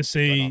yeah, I'm gonna jumped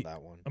the gun say- on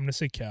that one. I'm gonna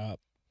say cap.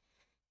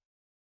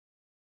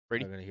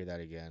 Brady? I'm gonna hear that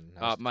again.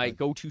 My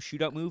go-to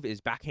shootout move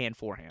is backhand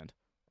forehand.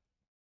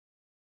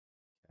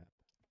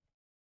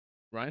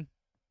 Ryan?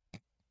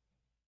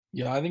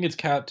 Yeah, I think it's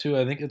Cap too.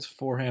 I think it's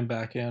forehand,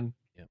 backhand.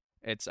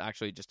 It's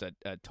actually just a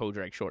toe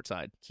drag short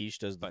side. Quiche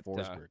does the but,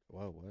 Forsberg.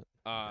 Whoa,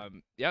 what?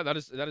 Yeah, that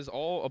is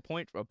all a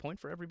point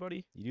for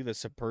everybody. You do the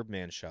superb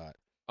man shot.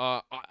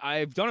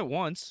 I've done it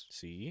once.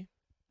 See?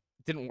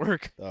 Didn't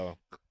work. Oh,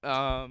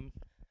 All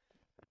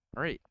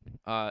right.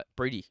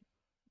 Brady,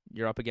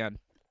 you're up again.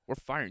 We're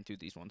firing through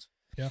these ones.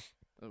 Yeah.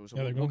 So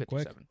Yeah, they're we'll going get to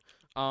quick. 7.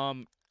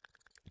 Time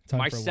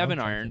My for a 7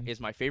 long iron fucking- is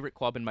my favorite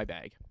club in my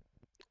bag.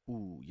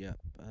 ooh, yep.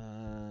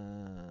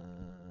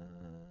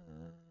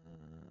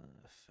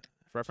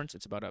 For reference,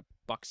 it's about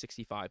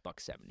 $1.65,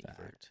 $1.70.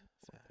 Fact.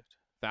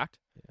 Fact?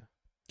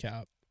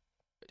 cap.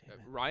 Damn it.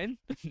 Ryan?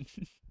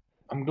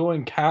 I'm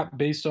going Cap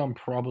based on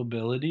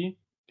probability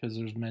because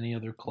there's many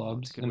other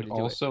clubs, good way and to do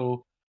it.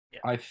 also Yeah.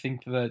 I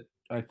think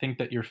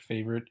that your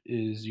favorite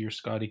is your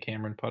Scotty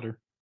Cameron putter.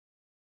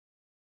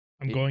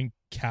 I'm Eight. going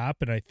cap,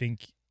 and I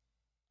think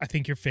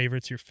your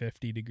favorite's your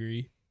 50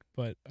 degree,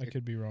 but I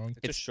could be wrong.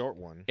 It's a short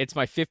one. It's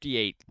my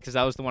 58 because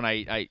that was the one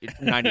I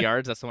 90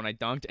 yards. That's the one I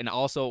dunked. And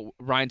also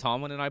Ryan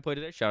Tomlin and I played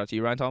today. Shout out to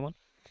you, Ryan Tomlin.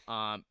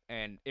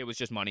 And it was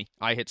just money.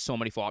 I hit so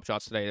many flop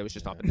shots today. It was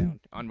just up and down.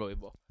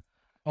 Unbelievable.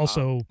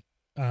 Also,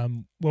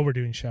 while we're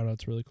doing shout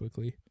outs really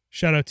quickly,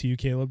 shout out to you,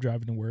 Caleb,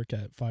 driving to work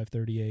at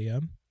 5:30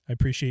 a.m. I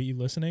appreciate you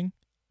listening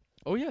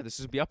Oh yeah, this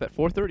is be up at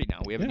 4:30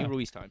 now. We have a Yeah. new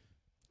release time.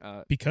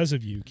 because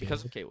of you, Caleb.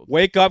 Because of Caleb.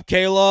 Wake up,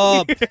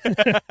 Caleb!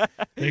 There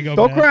you go,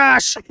 Go man.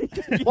 crash!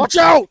 Watch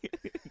out!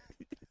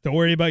 Don't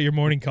worry about your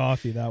morning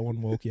coffee. That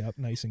one woke you up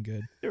nice and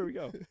good. There we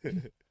go.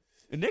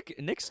 And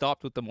Nick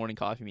stopped with the morning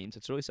coffee memes.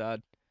 It's really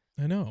sad.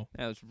 I know.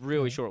 Yeah, it's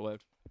really Yeah. short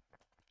lived.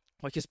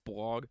 Like his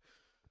blog.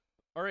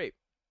 All right.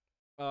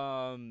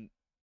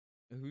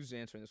 Who's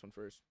answering this one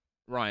first?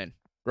 Ryan.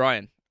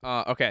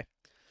 Okay.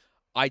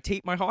 I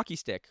tape my hockey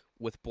stick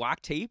with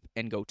black tape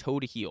and go toe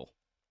to heel.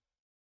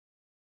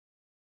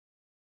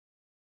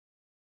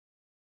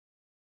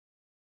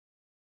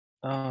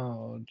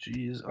 Oh,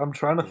 jeez. I'm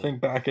trying to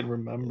think back and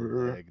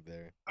remember. Leg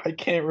there. I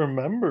can't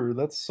remember.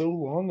 That's so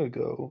long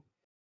ago.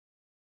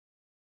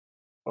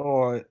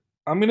 Oh,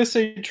 I'm gonna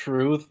say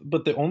truth,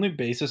 but the only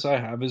basis I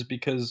have is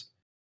because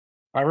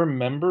I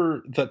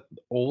remember that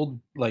old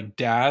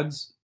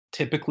dads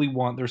typically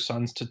want their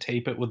sons to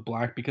tape it with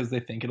black because they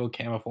think it'll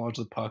camouflage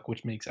the puck,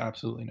 which makes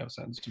absolutely no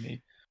sense to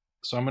me.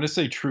 So I'm gonna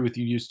say truth.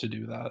 You used to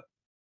do that.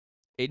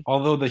 Aiden?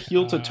 Although the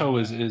heel to toe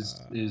is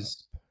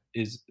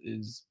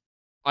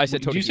I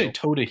said Did toe to you say heel.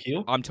 toe to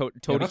heel? I'm toe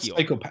Yeah, to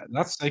heel.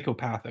 That's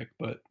psychopathic,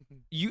 but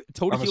You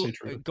toe to I'm gonna heel. say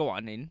truth. Go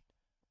on, Aiden.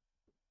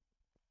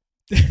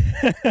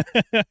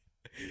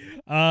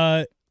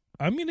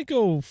 I'm gonna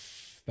go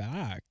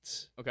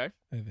fact. Okay,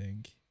 I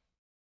think.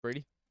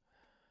 Brady.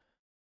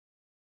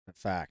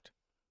 Fact.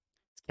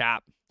 It's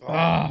cap.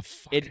 Ah,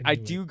 I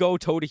do go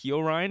toe to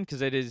heel, Ryan,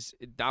 because it is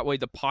that way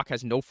the puck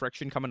has no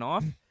friction coming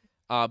off.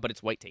 But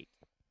it's white tape.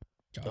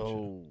 Gotcha.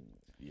 Oh,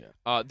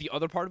 yeah. The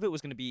other part of it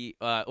was going to be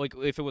like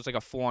if it was like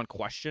a full on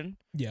question.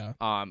 Yeah.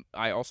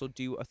 I also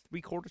do a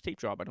 3/4 tape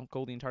job. I don't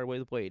go the entire way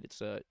of the blade. It's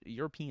a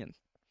European.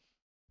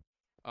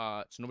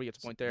 So nobody gets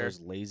a point there. Those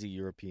lazy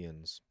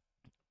Europeans.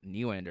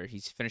 Nylander,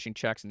 he's finishing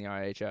checks in the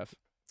IHF.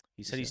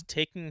 He said he's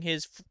taking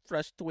his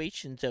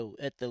frustrations out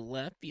at the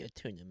Latvia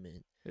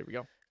tournament. There we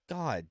go.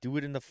 God, do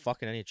it in the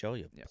fucking NHL,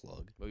 you Yeah.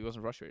 plug. Well, he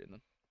wasn't frustrated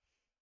then.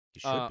 You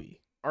should be.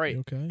 All right, You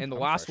okay? and the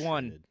I'm last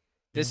one. frustrated.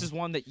 This Yeah. is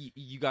one that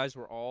you guys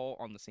were all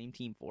on the same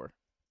team for,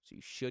 so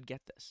you should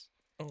get this.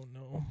 Oh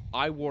no.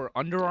 I wore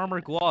Under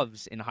Armour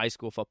gloves in high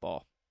school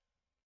football.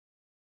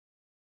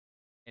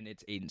 And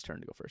it's Aiden's turn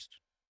to go first.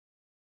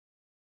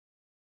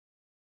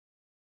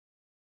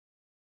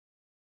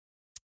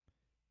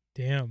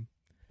 Damn.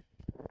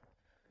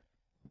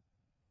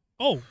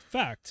 Oh,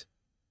 fact.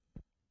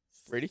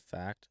 Brady?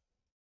 Fact.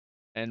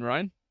 And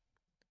Ryan?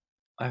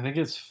 I think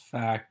it's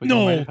fact. But No,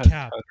 you might have had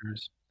cap.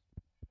 cutters.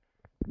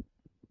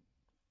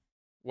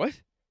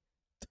 What?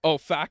 Oh,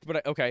 fact,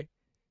 but okay.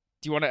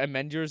 Do you want to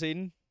amend yours,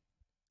 Aiden?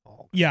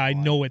 Oh, Yeah, I come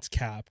on. know it's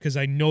Cap because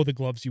I know the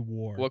gloves you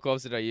wore. What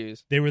gloves did I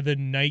use? They were the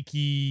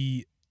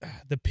Nike,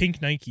 the pink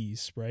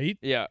Nikes, right?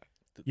 Yeah.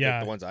 Yeah,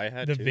 the ones I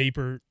had. The too?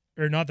 Vapor,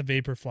 or not the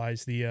Vapor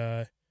Flies. The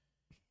I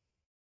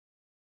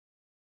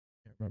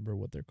can't remember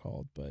what they're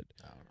called, but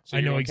I don't know. So I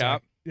you're know going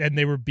exactly. And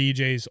they were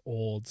BJ's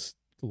old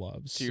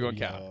gloves. So you're going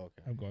Cap. Oh,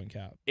 okay. I'm going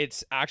Cap.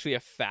 It's actually a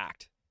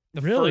fact.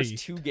 The Really? first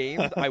 2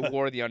 games, I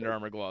wore the Under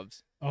Armour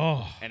gloves.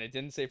 Oh, And it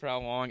didn't say for how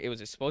long. It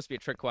was supposed to be a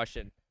trick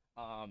question.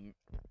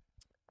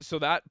 So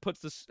that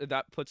puts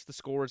the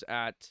scores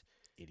at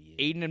Idiot.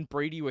 Aiden and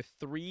Brady with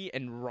 3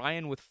 and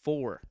Ryan with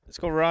 4. Let's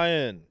go,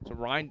 Ryan. So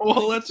Ryan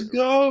Well, let's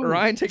go.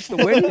 Ryan takes the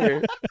win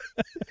here.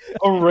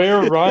 A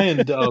rare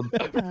Ryan dub.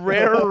 A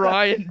rare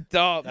Ryan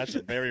dub. That's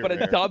very but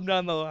rare. a dub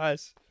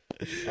nonetheless.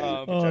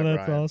 oh, job,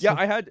 that's Ryan. awesome.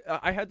 Yeah,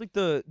 I had like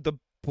the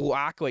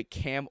black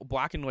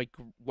black and like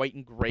white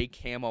and gray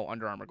camo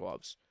Under Armour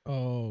gloves.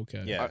 Oh,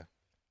 okay. Yeah.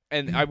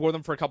 And I wore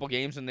them for a couple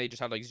games, and they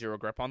just had like 0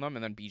 grip on them.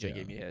 And then BJ Yeah.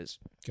 gave me his,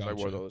 Gotcha. so I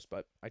wore those.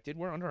 But I did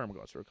wear Under Armour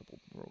gloves for a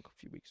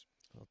few weeks.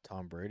 Well,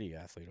 Tom Brady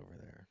athlete over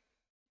there.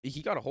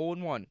 He got a hole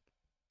in one.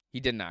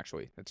 He didn't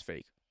actually. That's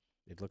fake.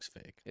 It looks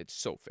fake. It's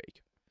so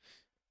fake.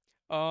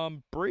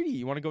 Brady,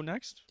 you want to go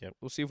next? Yep.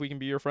 We'll see if we can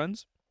be your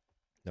friends.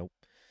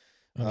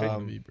 I'm gonna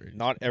Um, be Brady.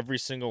 Not every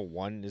single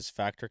one is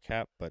factor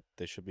cap, but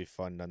they should be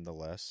fun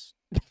nonetheless.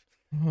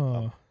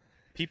 Huh.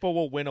 People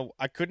will win.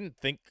 I couldn't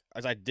think,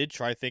 as I did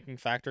try thinking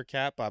factor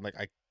cap. But I'm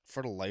like,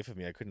 for the life of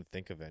me, I couldn't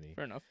think of any.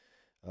 Fair enough.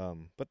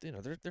 But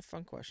they're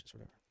fun questions.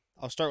 Whatever.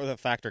 I'll start with a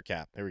factor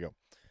cap. Here we go.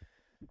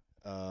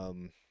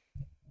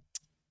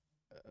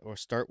 We'll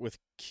start with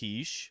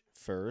Quiche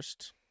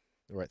first.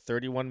 We're at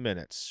 31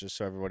 minutes, just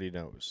so everybody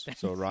knows.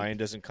 So Ryan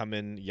doesn't come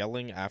in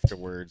yelling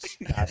afterwards,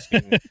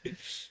 asking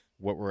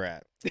what we're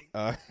at.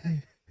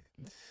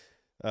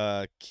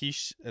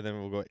 Quiche, and then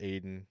we'll go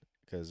Aiden,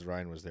 because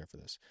Ryan was there for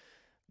this.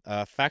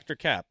 Factor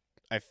cap.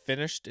 I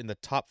finished in the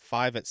top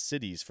 5 at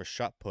cities for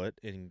shot put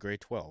in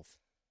grade 12.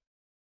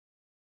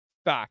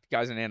 Fact,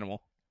 guy's an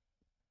animal.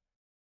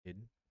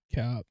 Aiden,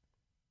 Cap.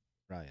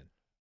 Ryan.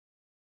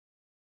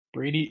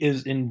 Brady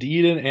is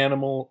indeed an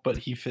animal, but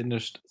he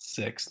finished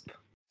 6th.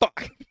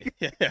 Fuck.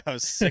 Yeah, I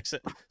was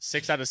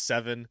 6 out of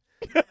 7.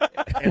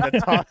 And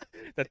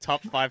the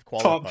top 5 Top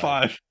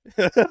qualified.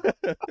 5.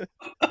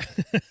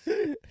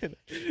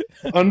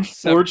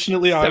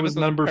 Unfortunately, I was Seventh was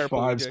number purple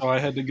 5, dick. so I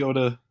had to go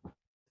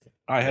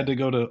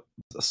to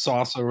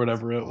sauce or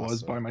whatever it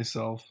was Awesome. by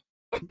myself.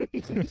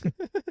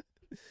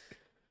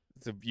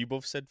 So you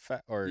both said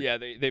or Yeah,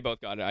 they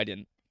both got it. I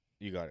didn't.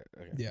 you got it.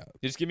 Okay. Yeah.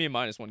 Just give me a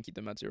 -1. Keep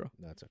them at 0.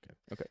 That's okay.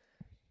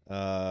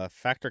 Okay.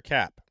 Factor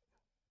cap.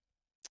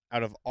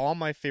 Out of all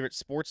my favorite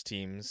sports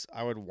teams,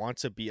 I would want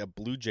to be a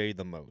Blue Jay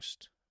the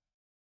most.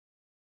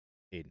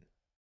 Aiden.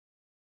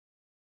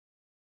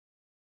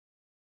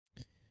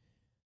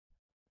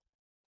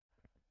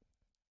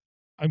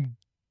 I'm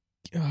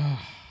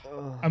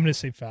gonna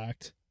say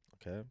fact.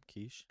 Okay,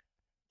 Quiche.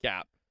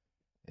 Cap.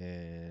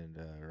 And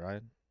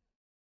Ryan.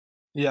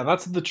 Yeah,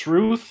 that's the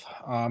truth.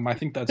 I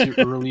think that's your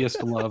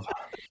earliest love.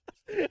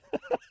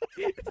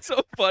 It's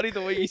so funny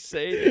the way you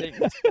say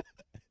things.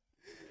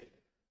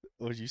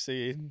 What did you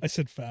say, Aiden? I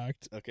said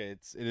fact. Okay, it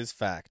is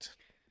fact.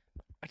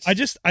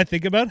 I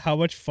think about how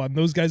much fun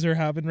those guys are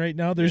having right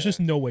now. There's Yeah. just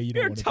no way you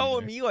don't You're want to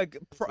telling be me like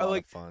It's a lot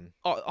of fun.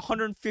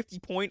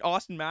 150-point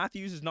Austin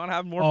Matthews is not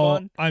having more Oh,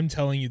 fun. I'm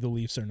telling you, the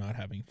Leafs are not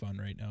having fun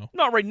right now.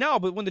 Not right now,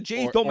 but when the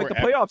Jays Or- don't or make the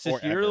ev- playoffs or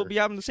this year, they'll ever. be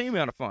having the same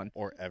amount of fun.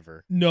 Or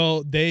ever.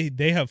 No, they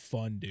have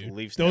fun, dude. The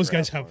Leafs Those never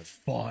guys have have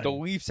fun. The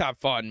Leafs have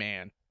fun,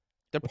 man.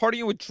 They're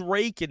partying with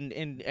Drake and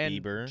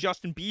Bieber.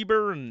 Justin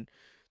Bieber, and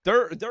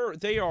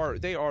they are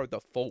the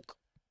folk.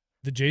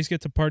 The Jays get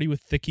to party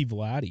with Thicky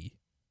Vladdy.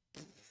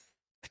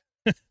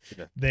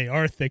 Yeah. They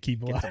are Thicky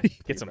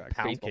Vladdy. Get some Back.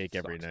 pound Baseball cake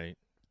every sucks. night.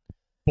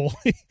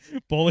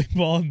 Bowling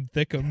ball and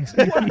Thickums.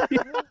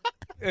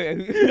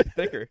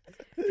 Thicker.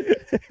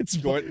 It's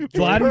Jordan-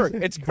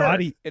 Vladdy. It's Kirk.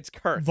 Vladdy. It's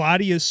Kirk.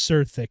 Vladdy is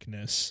Sir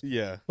Thickness.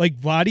 Yeah. Like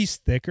Vladdy's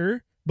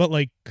thicker, but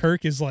like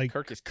Kirk is like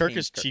Kirk is Kirk King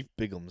is Chief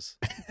Bigums.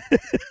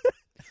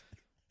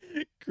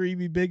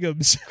 creamy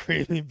Bigums.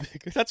 Creamy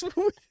Bigums. That's what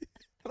we...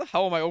 How the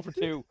hell am I over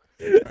 2?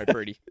 All right,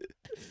 Brady.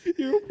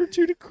 You're over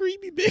to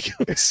Creamy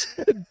Bigums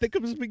and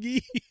Thickums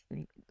McGee.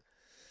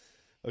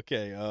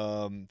 Okay,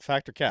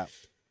 factor cap.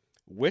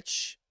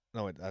 Which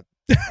I'm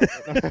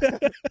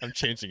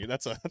changing it.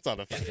 That's not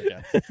a factor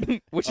cap.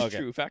 Which is Okay.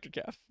 true. Factor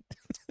cap.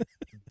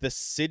 The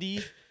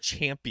city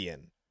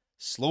champion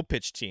slow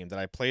pitch team that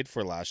I played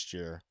for last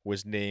year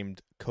was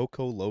named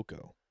Coco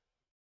Loco.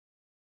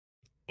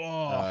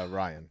 Oh,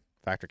 Ryan,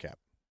 factor cap.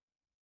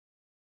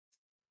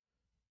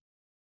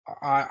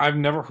 I've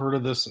never heard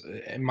of this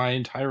in my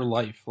entire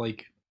life.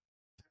 Like,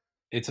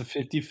 it's a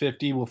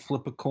 50-50. We'll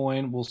flip a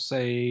coin. We'll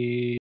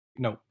say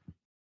no.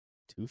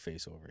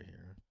 Two-Face over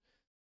here.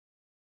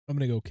 I'm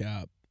gonna go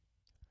Cap.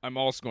 I'm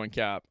also going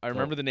Cap. I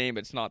remember the name,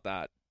 but it's not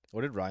that.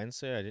 What did Ryan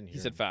say? I didn't hear. He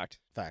said him. fact.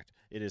 Fact.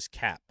 It is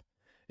Cap.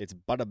 It's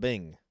Bada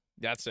Bing.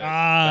 That's it.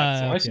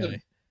 Ah,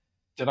 okay.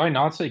 Did I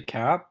not say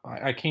Cap?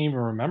 I can't even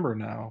remember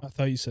now. I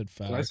thought you said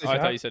fact. I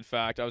thought you said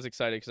fact. I was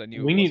excited because I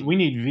knew we need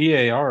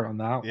VAR on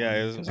that.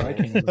 Yeah, one, I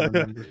can't even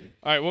remember.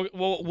 All right,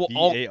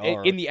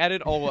 we'll in the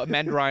edit. I'll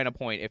amend Ryan a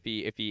point if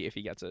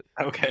he gets it.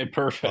 Okay,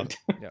 perfect.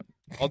 Yeah,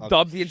 I'll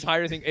dub the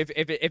entire thing. If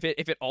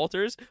it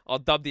alters, I'll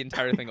dub the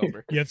entire thing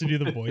over. You have to do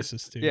the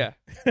voices too. Yeah.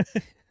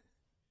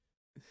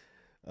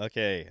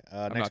 Okay.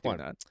 I'm next not doing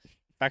one. that.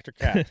 Factor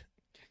Cap.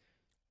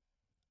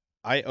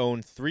 I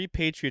own 3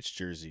 Patriots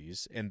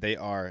jerseys, and they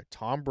are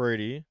Tom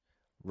Brady,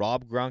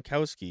 Rob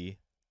Gronkowski,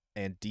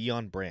 and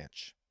Deion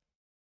Branch.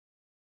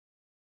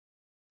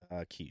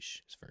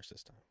 Quiche is first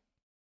this time.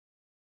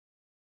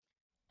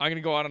 I'm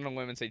gonna go out on a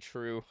limb and say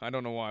true. I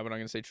don't know why, but I'm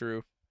gonna say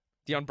true.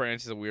 Deion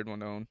Branch is a weird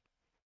one to own.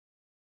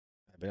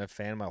 I've been a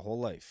fan my whole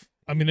life.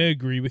 I'm gonna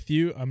agree with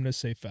you. I'm gonna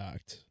say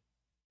fact.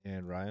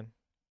 And Ryan?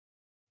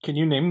 Can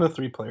you name the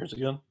 3 players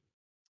again?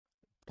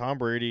 Tom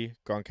Brady,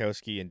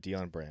 Gronkowski, and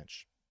Deion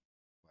Branch.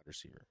 Wide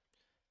receiver.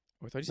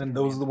 And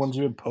those are the ones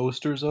you had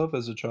posters of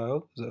as a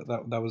child? Is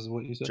that was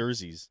what you said?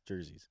 Jerseys.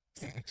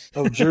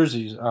 Oh,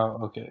 jerseys.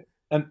 Oh, okay.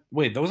 And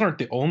wait, those aren't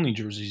the only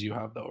jerseys you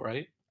have, though,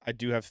 right? I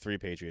do have 3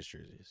 Patriots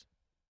jerseys.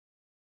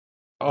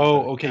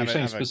 Oh, okay. You're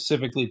saying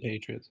specifically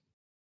Patriots.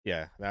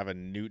 Yeah, I have a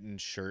Newton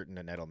shirt and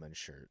an Edelman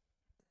shirt.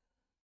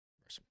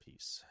 Rest in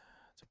peace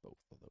to both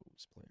of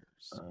those players.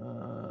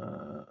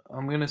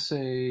 I'm gonna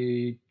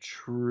say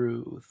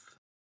truth.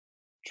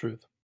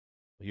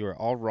 You are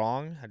all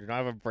wrong. I do not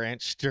have a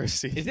Branch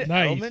jersey. Is it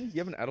Nice. Edelman? You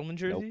have an Edelman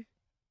jersey?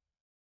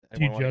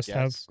 Do you just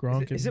have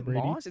Gronk Is and it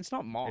Brady? Moss? It's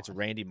not Moss. It's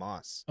Randy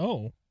Moss,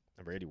 Oh,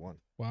 number 81.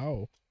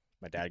 wow.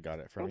 My dad got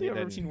it I from don't me. think I've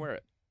ever and seen wear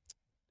it.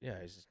 Yeah, I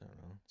don't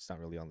know. It's not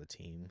really on the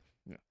team.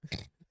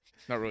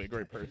 Not really a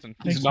great person.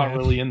 He's Thanks, not man.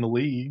 really in the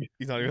league.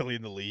 He's not really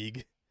in the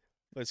league,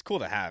 but it's cool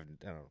to have.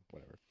 I don't know,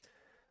 whatever.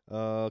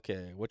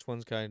 Okay, which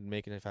one's kind of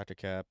making a Factor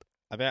Cap?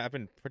 I've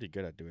been pretty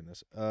good at doing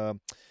this.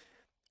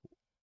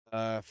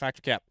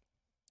 Factor Cap.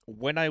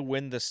 When I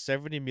win the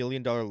 $70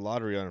 million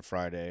lottery on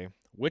Friday,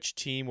 which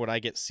team would I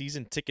get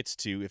season tickets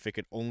to if it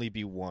could only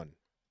be one?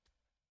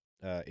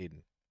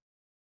 Aiden.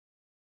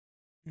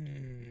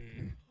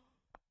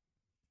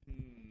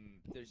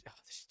 There's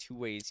 2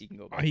 ways you can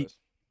go about this.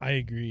 I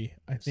agree.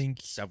 I think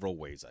Several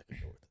ways I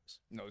could go with this.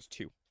 No, there's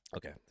 2.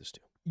 Okay, there's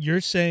 2.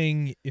 you're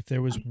saying if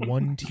there was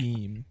one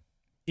team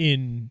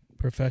in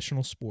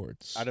professional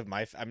sports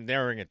I'm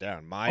narrowing it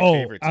down. My oh,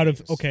 favorite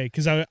teams. okay,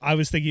 because I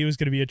was thinking it was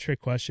going to be a trick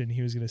question.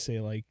 He was going to say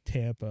like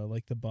Tampa,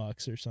 like the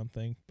Bucks or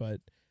something, but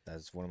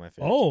That's one of my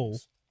favorite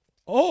teams.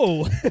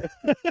 oh, Good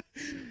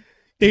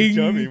ding.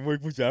 job,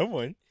 work with that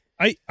one.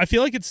 I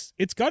feel like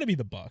it's got to be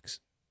the Bucks.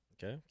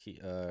 Okay,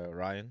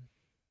 Ryan.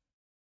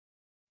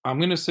 I'm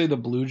gonna say the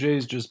Blue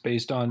Jays just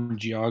based on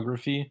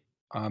geography.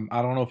 I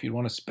don't know if you'd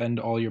want to spend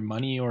all your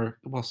money or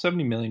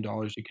 $70 million.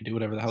 You could do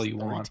whatever the hell you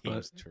want.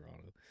 But Toronto.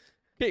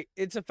 Okay,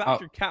 it's a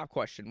Factor Cap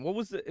question. What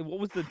was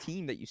the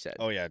team that you said?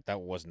 Oh yeah,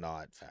 that was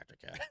not Factor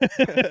Cap.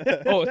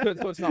 Oh,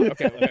 so it's not.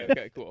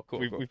 Okay, cool.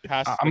 We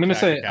passed. I'm gonna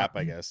Factor say Cap.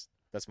 I guess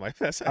that's my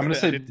best. I'm gonna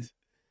say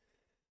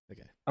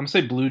Okay. I'm gonna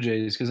say Blue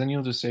Jays because then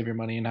you'll just save your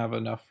money and have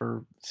enough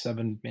for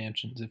 7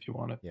 mansions if you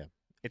want it. Yeah,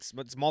 it's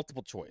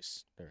multiple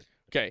choice.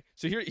 Okay,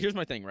 so here's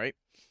my thing, right?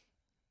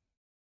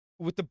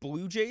 With the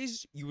Blue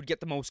Jays, you would get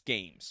the most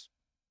games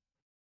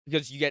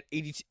because you get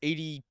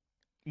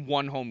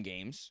 81 home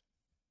games,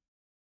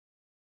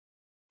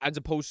 as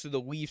opposed to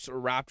the Leafs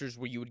or Raptors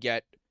where you would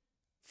get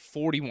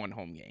 41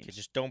 home games. Okay,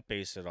 just don't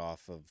base it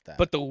off of that.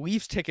 But the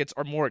Leafs tickets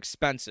are more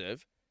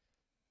expensive.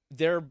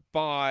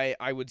 Thereby,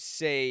 I would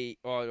say,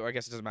 well, I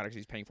guess it doesn't matter because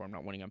he's paying for them,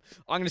 not winning them.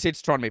 I'm going to say it's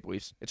Toronto Maple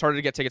Leafs. It's harder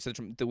to get tickets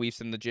to the Leafs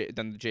than the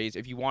Jays.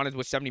 If you wanted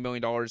with $70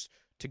 million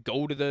to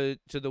go to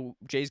the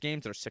Jays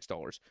games, they're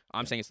 $6.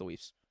 I'm saying it's the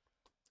Leafs.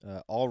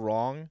 All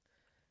wrong.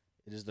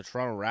 It is the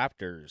Toronto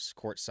Raptors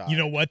courtside. You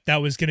know what? That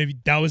was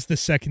the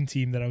second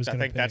team that I was I going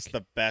to think pick. that's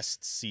the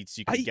best seats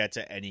you can get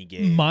to any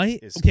game.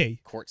 Is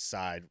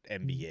courtside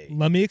NBA.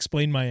 Let me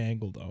explain my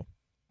angle though.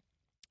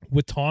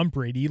 With Tom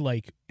Brady,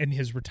 like, and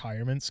his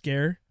retirement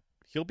scare,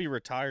 He'll be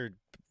retired,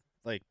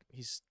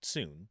 he's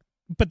soon.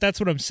 but that's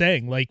what I'm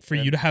saying. Like, for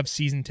Yeah. you to have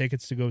season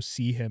tickets to go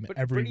see him But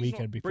every Brady's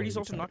weekend before Brady's he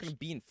also not retires. going to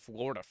be in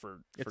Florida for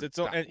It's that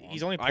and long.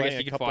 he's only I guess playing he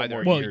a could couple fly more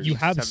there. Well, years. you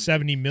have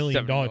 $70 $70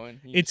 million. million.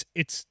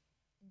 It's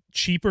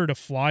cheaper to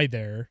fly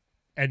there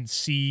and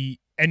see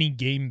any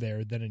game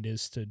there than it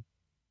is to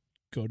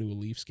go to a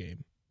Leafs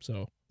game.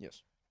 So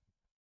Yes.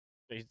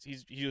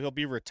 He'll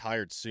be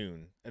retired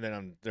soon, and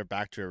then they're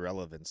back to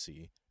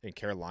irrelevancy. And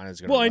Carolina's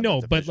going to. well, I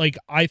know, but like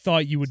I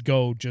thought you would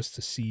go just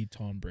to see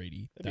Tom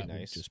Brady. That'd That be would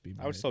nice. just be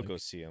I would my, still like- go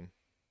see him.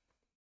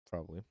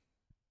 Probably.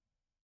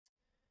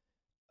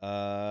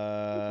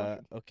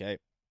 question. Okay.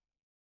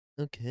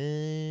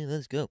 Okay,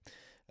 let's go.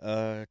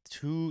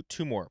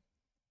 Two more.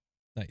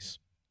 Nice.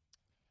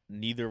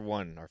 Neither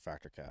one are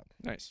factor cap.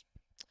 Nice.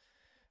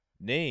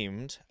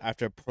 Named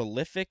after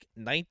prolific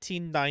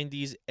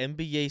 1990s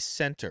NBA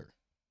center.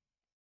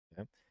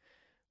 Okay.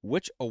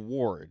 Which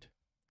award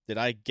did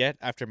I get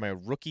after my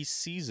rookie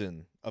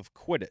season of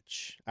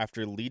Quidditch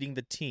after leading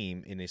the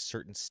team in a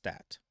certain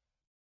stat?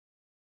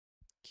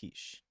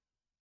 Quiche.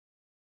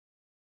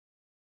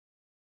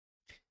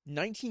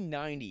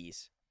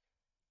 1990s.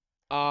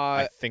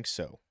 I think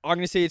so. I'm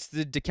gonna say it's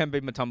the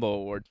Dikembe Mutombo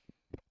Award.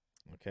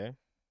 Okay.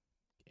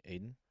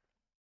 Aiden?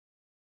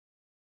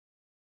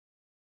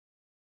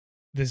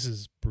 This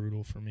is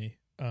brutal for me.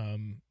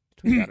 Between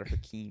that or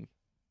Hakeem.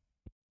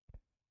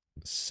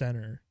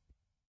 Center.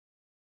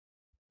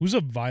 Who's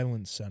a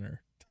violent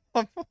center?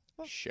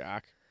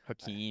 Shaq.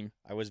 Hakeem.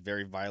 I was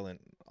very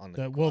violent on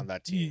on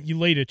that team. You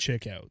laid a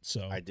chick out,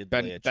 so I did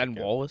Ben lay a chick Ben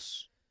out.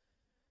 Wallace.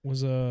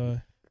 Was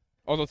a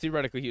Although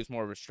theoretically he was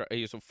more of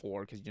he was a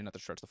 4 because you didn't have to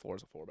stretch the 4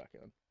 as a 4 back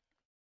then.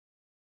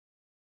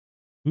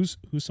 who's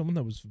someone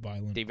that was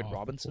violent? David off the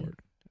Robinson. court?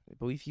 I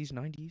believe he's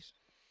 90s.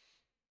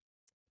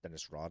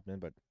 Dennis Rodman,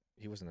 but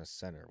he wasn't a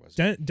center, was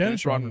he?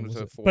 Dennis Rodman was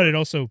a a 4. but it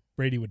also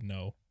Brady would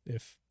know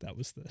if that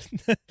was the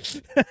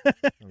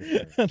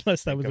Okay.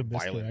 unless that Think was a of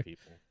violent misdirect.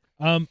 people.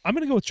 I'm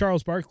gonna go with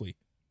Charles Barkley.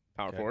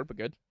 Power Okay. forward, but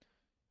good.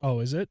 Oh,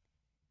 is it?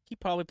 He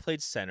probably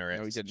played center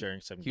No, he didn't. during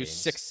some He was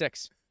games.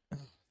 6'6".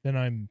 Then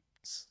I'm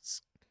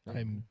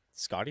I'm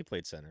Scotty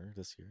played center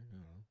this year. I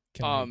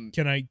don't know.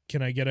 can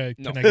I get a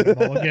No. can I get a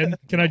ball again?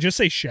 Can I just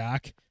say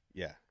Shaq?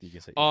 Yeah, you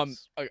can say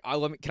yes.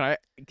 Let me.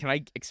 Can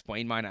I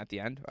explain mine at the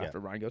end Yeah. after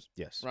Ryan goes?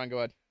 Yes. Ryan, go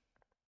ahead.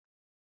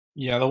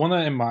 Yeah, the one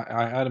that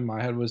I had in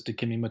my head was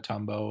Dikembe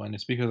Mutombo, and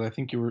it's because I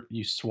think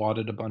you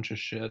swatted a bunch of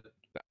shit.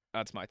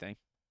 That's my thing.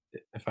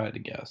 If I had to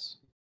guess,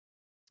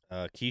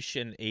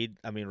 Keisha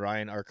and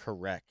Ryan are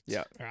correct.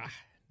 Yeah.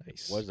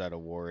 Nice. Was that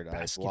award? I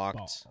Basketball.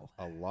 blocked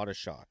a lot of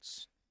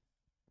shots.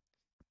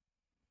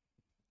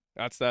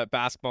 That's that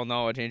basketball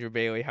knowledge, Andrew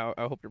Bailey. I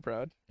hope you're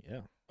proud.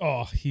 Yeah,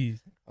 Oh, he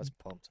I was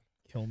pumped.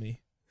 kill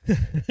me.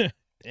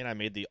 And I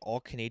made the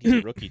All-Canadian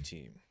rookie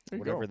team, There you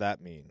whatever go.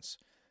 that means.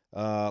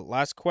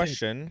 Last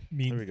question.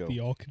 Here we Means go. the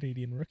all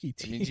Canadian rookie It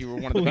team. means you were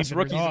one of the best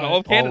Believe it or rookies in not. all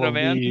of Canada,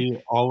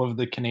 man. all of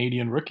the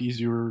Canadian rookies,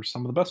 you were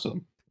some of the best of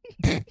them.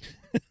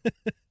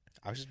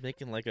 I was just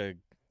making like a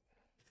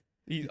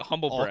He's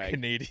humble brag.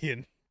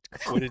 All-Canadian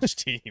Quidditch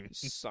team.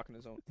 Sucking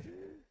his own.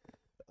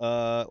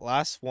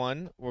 Last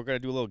one. We're gonna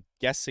do a little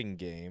guessing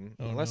game,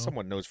 Oh, unless no.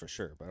 someone knows for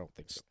sure, but I don't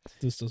think so.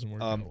 This doesn't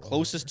work. out well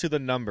Closest to the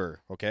number.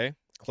 Okay,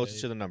 closest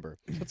Okay. to the number.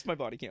 What's my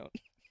body count?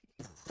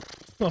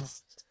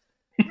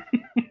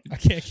 I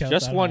can't count.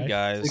 Just that one, high.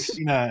 guys,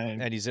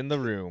 69. and he's in the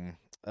room.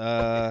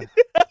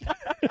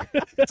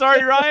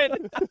 Sorry,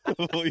 Ryan.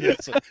 Oh,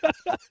 yes.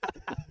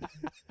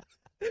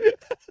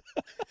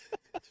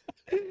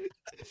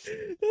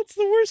 That's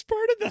the worst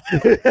part of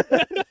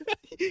that.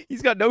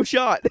 He's got no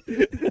shot.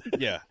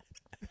 Yeah.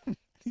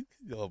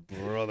 Oh,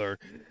 brother.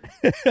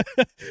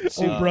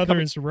 Oh, brother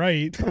is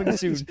right. Coming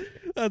soon.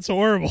 That's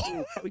horrible.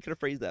 Probably could have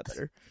phrased that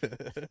better.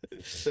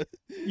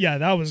 Yeah,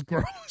 that was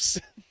gross.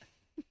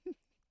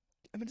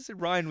 I meant to say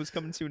Ryan was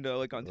coming soon to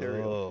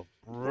Ontario. Oh,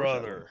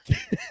 brother.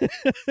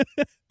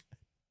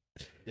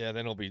 Yeah,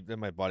 then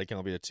my body count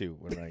will be a 2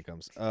 when Ryan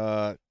comes.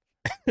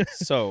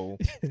 So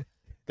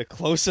the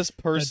closest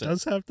That person,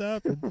 does have to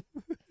happen.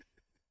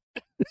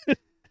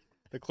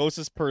 the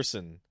closest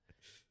person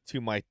to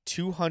my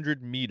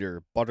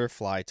 200-meter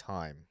butterfly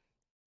time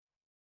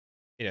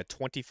in a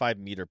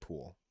 25-meter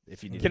pool.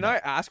 If you need, Can I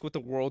ask what the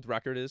world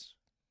record is?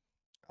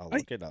 I'll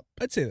look it up.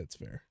 I'd say that's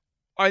fair.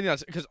 I think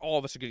that's because all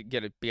of us are going to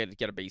get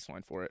a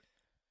baseline for it.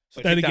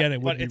 So Then take that- again,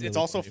 it would But be it's really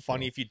also funny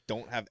funny if if you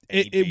don't have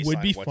any it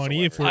would be baseline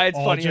funny if whatsoever. we're it's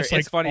all funnier. just, like,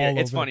 It's funnier. all It's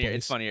over the funnier. place.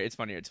 It's funnier. It's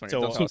funnier. It's funnier.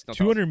 So- Don't So tell us. Don't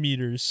 200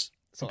 meters.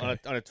 So Okay.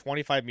 on a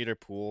 25-meter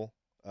pool,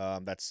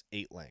 that's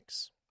 8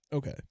 lengths.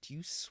 Okay. Do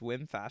you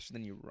swim faster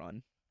than you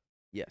run?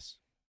 Yes.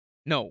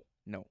 No.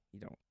 No, you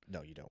don't.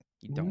 No, you don't.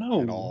 You don't.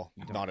 No. At all.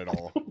 Not at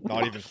all.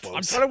 Not even close.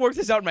 I'm trying to work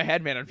this out in my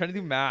head, man. I'm trying to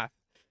do math.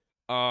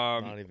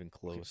 Not even Okay,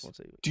 close. so let's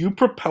see. Do you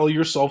propel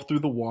yourself through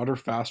the water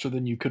faster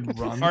than you could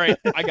run? All right,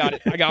 I got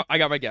it. I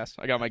got my guess.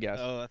 I got my guess.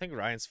 I think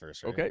Ryan's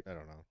first, right? Okay. I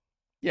don't know.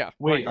 Yeah.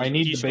 Wait, Ryan I goes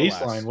need first. the Keisha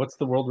go last. baseline. What's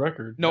the world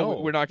record? No,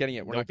 No. we're not getting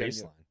it. We're No not getting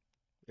baseline.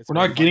 It's We're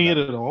more not fun getting that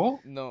it way. at all?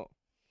 it. No.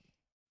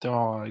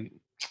 Dog.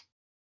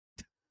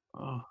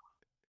 Oh.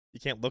 You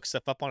can't look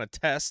stuff up on a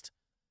test.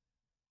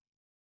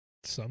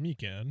 Some you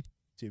can.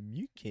 Jim,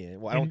 you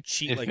can. Well, I don't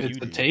cheat If like it's you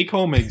a do.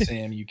 take-home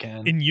exam, you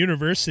can. In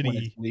university, When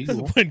it's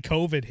legal. when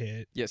COVID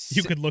hit, Yes.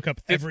 you could look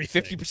up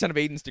everything. 50% of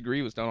Aiden's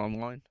degree was done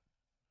online.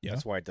 Yeah.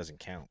 That's why it doesn't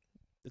count.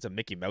 It's a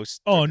Mickey Mouse.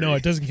 Oh no, degree.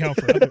 it doesn't count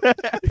for other.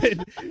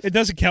 it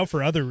doesn't count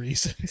for other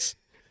reasons.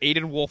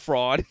 Aiden will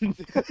fraud.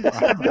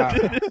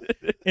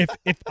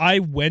 If I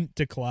went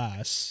to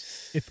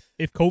class,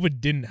 if COVID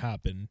didn't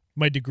happen,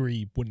 my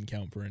degree wouldn't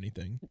count for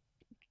anything.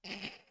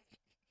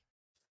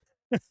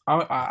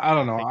 I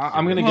don't know. think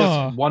I'm you're gonna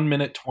right. guess 1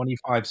 minute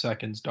 25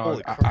 seconds,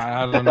 dog. Holy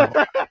I don't know.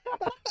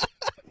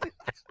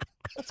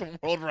 That's a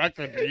world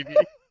record, baby.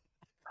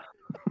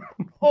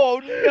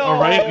 Oh no!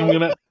 All right,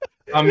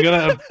 I'm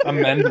gonna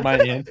amend my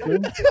answer.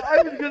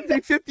 I was gonna say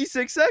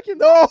 56 seconds.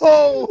 No,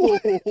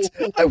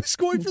 I was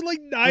going for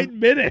like 9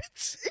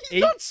 minutes.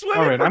 He's not swimming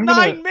All right, for I'm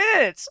 9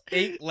 minutes.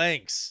 8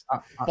 lengths.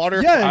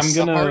 Butterfly. Yes,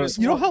 I'm gonna- hardest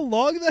You know one. how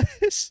long that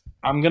is?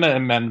 I'm gonna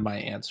amend my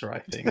answer. I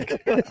think.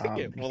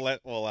 Okay, we'll allow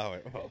it.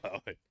 We'll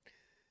allow it.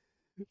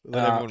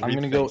 Let everyone I'm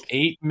gonna go rethink.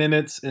 8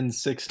 minutes and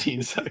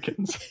 16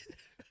 seconds.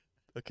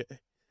 Okay,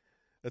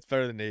 that's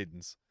better than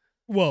Aiden's.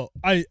 Well,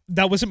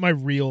 that wasn't my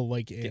real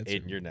like Okay, answer.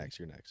 Aiden, you're next.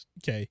 You're next.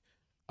 Okay,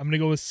 I'm gonna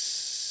go with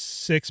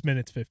 6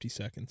 minutes 50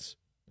 seconds.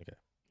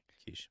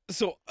 Quiche.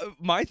 So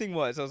my thing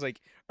was, I was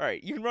like, all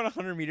right, you can run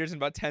 100 meters in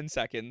about 10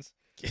 seconds.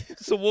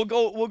 So we'll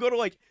go to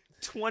like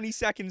 20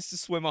 seconds to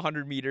swim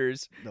 100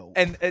 meters. No.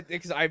 And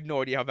because I have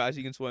no idea how fast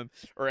you can swim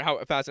or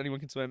how fast anyone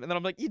can swim. And then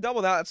I'm like, you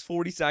double that, that's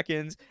 40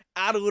 seconds.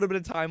 Add a little bit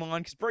of time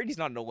on because Brady's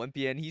not an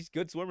Olympian. He's a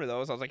good swimmer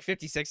though. So I was like,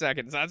 56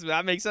 seconds.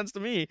 That makes sense to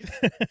me.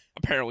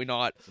 Apparently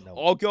not. No.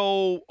 I'll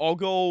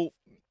go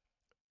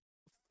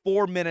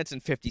 4 minutes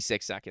and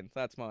 56 seconds.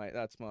 That's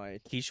my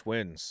Quiche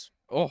wins.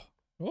 oh.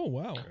 Oh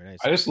wow! Very nice.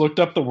 I just looked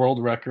up the world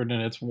record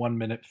and it's 1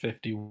 minute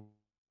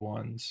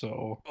 51.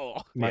 So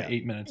Oh. my Yeah.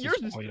 8 minutes Yours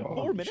is is quite 4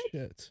 off. minutes?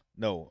 Shit.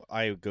 No,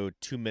 I go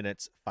 2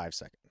 minutes 5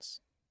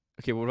 seconds.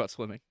 Okay, what about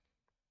swimming?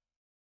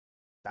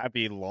 That'd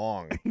be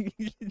long.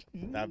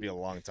 That'd be a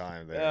long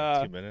time there.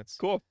 Yeah. 2 minutes.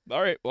 Cool.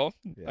 All right. Well,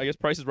 Yeah. I guess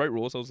Price is Right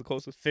rules. That was the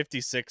closest.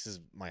 56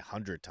 is my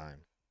 100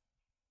 time.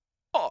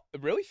 Oh,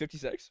 really?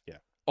 56? Yeah.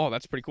 Oh,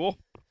 that's pretty cool.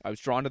 I was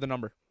drawn to the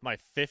number. My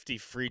 50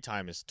 free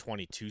time is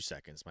 22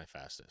 seconds, my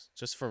fastest.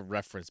 Just for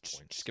reference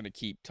points. Just gonna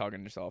keep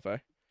tugging yourself, eh?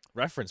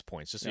 Reference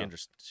points, just Yeah.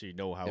 so you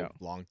know how Yeah.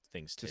 long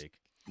things Just- take.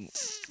 That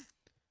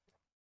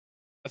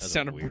That's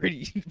sounded weird.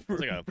 pretty. Sounds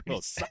like a pretty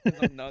little-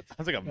 solid nuts.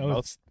 Sounds like a That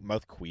was-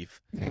 mouth queef.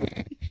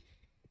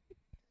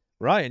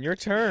 Ryan, your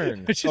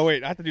turn. It's just- Oh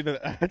wait, I have to do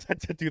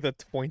the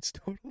points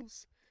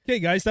totals. Okay,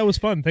 guys, that was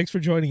fun. Thanks for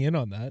joining in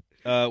on that.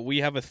 We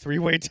have a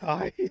 3-way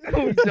tie.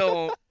 No,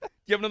 don't. Do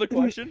you have another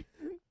question?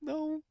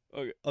 No.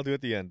 Okay. I'll do it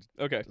at the end.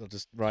 Okay. I'll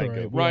just It's Ryan all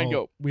right. go. Ryan, all,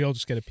 go. We all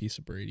just get a piece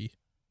of Brady.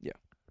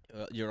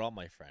 You're all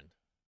my friend.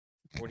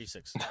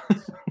 46.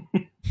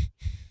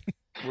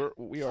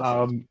 We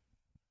are.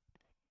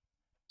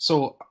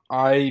 So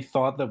I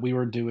thought that we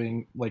were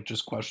doing like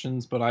just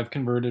questions, but I've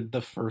converted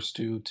the first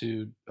two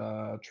to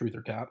truth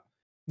or cap.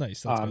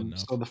 Nice. That's good enough.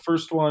 So the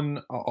first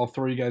one, I'll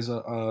throw you guys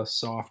a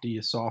softie,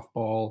 a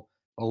softball,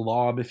 a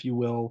lob, if you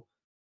will.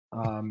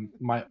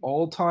 My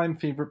all-time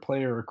favorite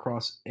player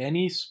across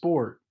any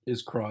sport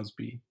is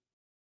Crosby.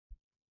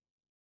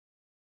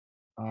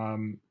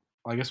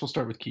 I guess we'll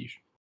start with Quiche.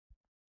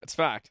 It's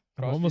fact.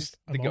 I'm Crosby's the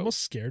I'm goat.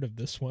 almost scared of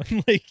this one.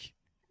 Like,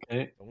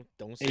 Okay.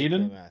 Don't say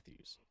Aiden? Clay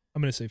Matthews.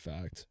 I'm gonna say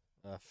fact.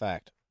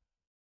 Fact.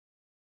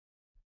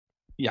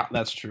 Yeah,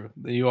 that's true.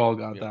 You all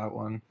got Yeah. that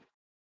one.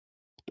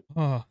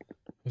 I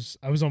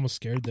was almost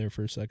scared there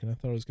for a second. I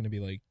thought it was gonna be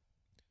like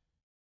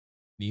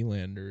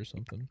Nylander or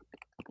something.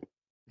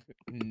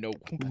 No.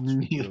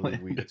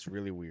 It's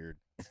really weird.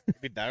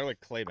 Maybe that or like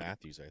Clay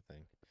Matthews, I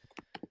think.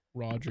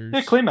 Rogers.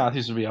 Yeah, Clay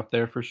Matthews would be up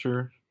there for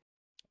sure.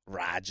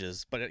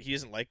 Rajas, but he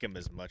doesn't like him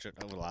as much over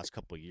the last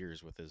couple of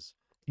years with his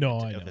No,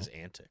 I know. his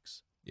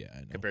antics Yeah,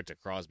 I know. compared to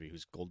Crosby,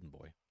 who's golden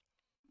boy.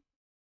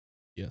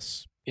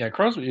 Yes. Yeah,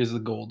 Crosby is the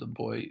golden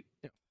boy.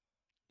 It's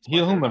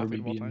He'll my favorite never be athlete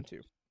of all time,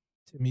 beaten. too.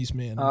 Timmy's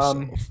man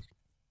Um, himself.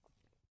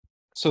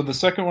 So the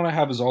second one I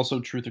have is also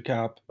truth or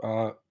cap.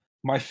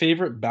 My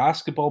favorite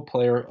basketball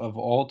player of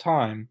all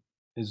time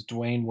is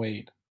Dwayne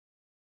Wade.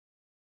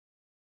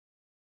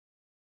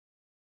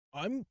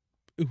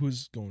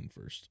 Who's going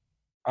first?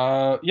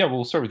 Yeah,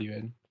 we'll start with you,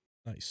 Aiden.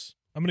 Nice.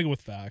 I'm gonna go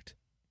with fact.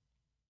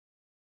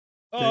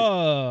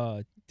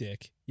 Okay.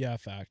 Dick. Yeah,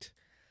 fact.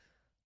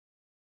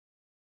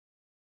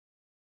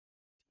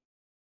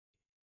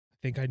 I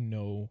think I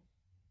know.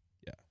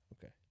 Yeah.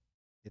 Okay.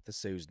 You have to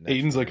say who's next.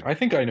 Aiden's like, I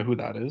think I know who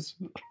that is.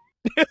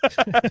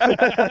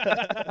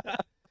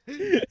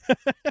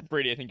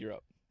 Brady, I think you're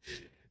up.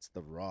 It's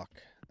The Rock.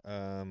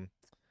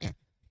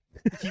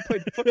 He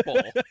played football.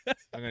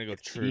 I'm gonna go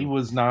true. He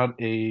was not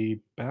a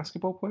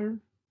basketball player.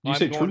 You I'm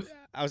say going- truth?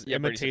 I was Yeah,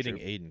 Brady said imitating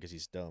true. Aiden because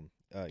he's dumb.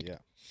 Yeah.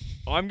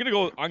 I'm gonna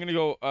go.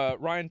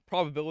 Ryan,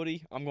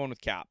 probability. I'm going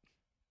with cap.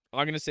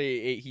 I'm gonna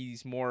say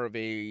he's more of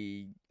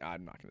a.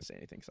 I'm not gonna say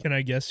anything. So. Can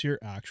I guess your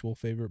actual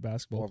favorite More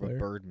basketball of a player?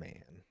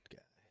 Birdman guy.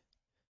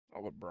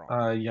 I'll go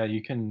Braun. Yeah,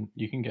 you can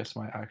guess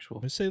my I'm actual.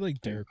 gonna say like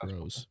Yeah, Derrick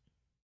basketball Rose.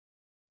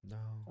 No.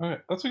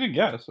 Okay, that's a good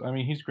guess. I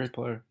mean, he's a great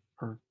player,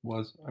 or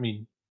was. I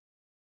mean,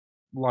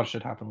 a lot of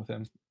shit happened with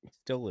him.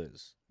 Still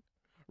is.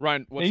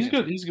 Ryan, Yeah, what's he's the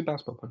answer? good. He's a good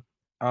basketball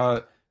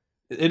player.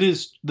 It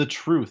is the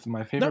truth.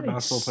 My favorite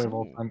Nice. basketball player of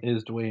all time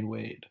is Dwayne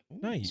Wade.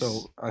 Nice.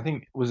 So I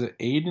think was it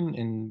Aiden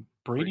and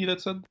Brady that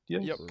said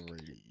yes? Yep.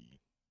 Brady.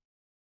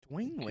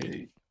 Dwayne Wade.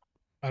 Okay.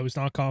 I was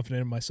not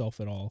confident in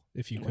myself at all.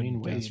 If you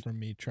couldn't Dwayne guess Wade. from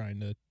me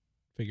trying to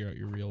figure out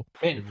your real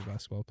Man, favorite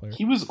basketball player.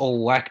 He was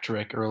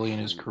electric early in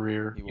his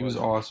career. He He was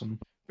was. awesome.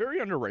 Very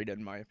underrated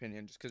in my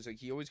opinion, just because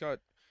he always got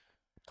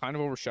kind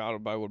of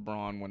overshadowed by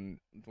LeBron when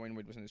Dwayne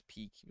Wade was in his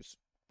peak. He was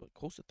but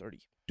close to 30.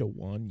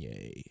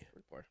 Dewanye.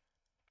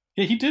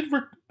 Yeah, he did.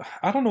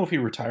 I don't know if he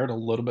retired a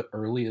little bit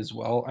early as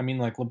well. I mean,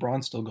 like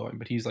LeBron's still going,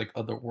 but he's like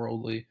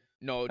otherworldly.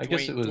 No, I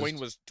guess it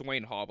was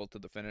Dwayne hobbled to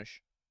the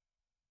finish.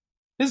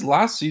 His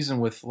last season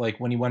with like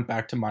when he went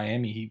back to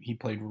Miami, he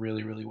played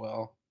really, really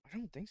well. I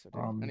don't think so. Go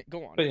on.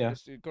 But yeah,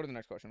 just go to the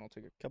next question. I'll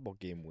take a couple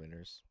game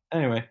winners.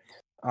 Anyway,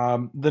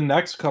 the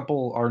next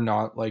couple are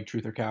not like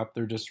truth or cap;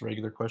 they're just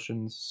regular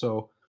questions.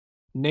 So,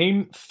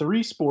 name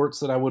 3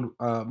 sports that I would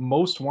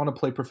most want to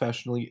play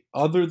professionally,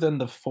 other than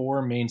the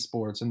 4 main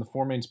sports. And the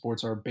 4 main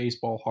sports are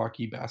baseball,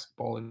 hockey,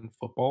 basketball, and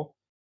football.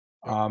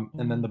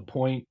 And then the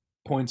point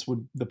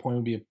would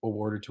be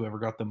awarded to whoever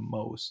got the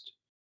most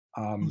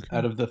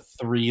out of the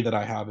 3 that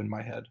I have in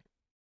my head.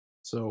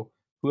 So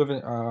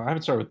I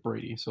haven't started with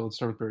Brady, so let's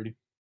start with Brady.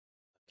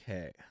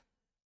 Okay.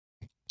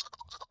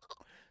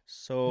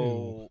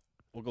 So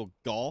we'll go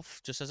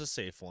golf just as a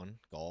safe one.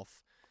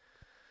 Golf.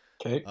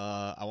 Okay.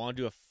 I want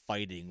to do a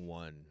fighting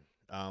one.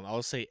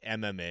 I'll say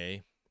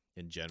MMA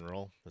in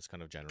general. That's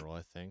kind of general,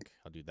 I think.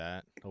 I'll do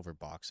that over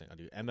boxing. I'll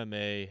do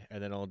MMA,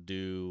 and then I'll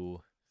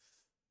do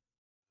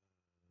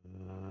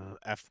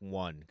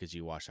F1 because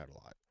you watch that a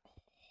lot.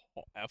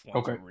 Oh,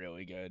 F1's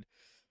really good.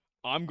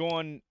 I'm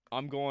going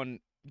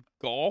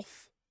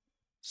golf,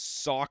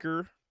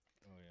 soccer,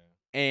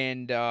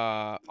 and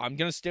I'm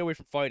gonna stay away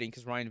from fighting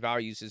because Ryan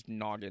values his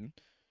noggin.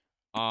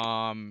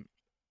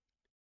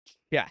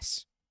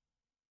 Yes.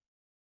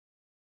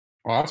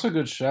 Well, that's a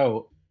good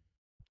show.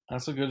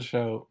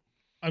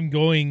 I'm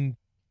going.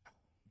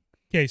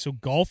 Okay, so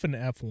golf and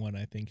F1,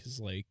 I think, is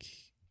like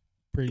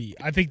pretty.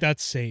 I think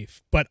that's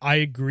safe, but I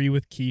agree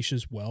with Keish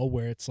as well,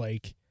 where it's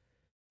like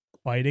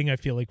fighting. I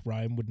feel like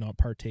Ryan would not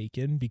partake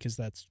in because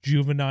that's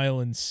juvenile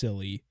and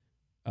silly.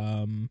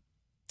 I'm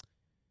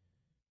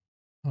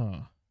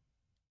gonna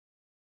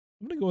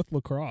go with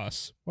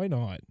lacrosse. Why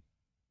not?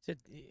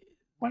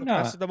 Why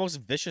not? That's the most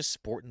vicious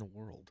sport in the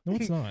world. No,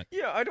 it's not.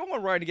 Yeah, I don't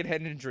want Ryan to get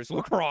head injuries.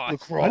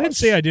 Lacrosse. I didn't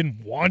say I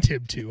didn't want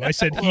him to. I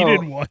said he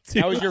didn't want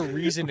to. That was your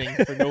reasoning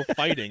for no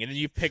fighting, and then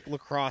you pick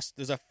lacrosse.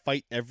 There's a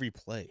fight every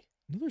play.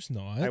 No, there's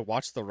not. I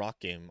watched the Rock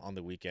game on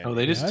the weekend. Oh,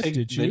 they just take.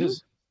 Did you? They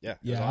just, yeah,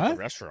 it was at the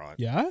restaurant.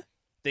 Yeah.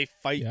 They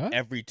fight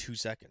every 2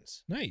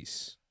 seconds.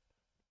 Nice.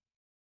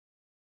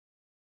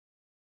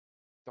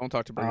 Don't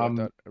talk to Brady like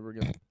that ever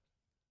again.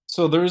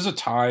 So there is a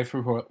tie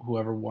for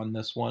whoever won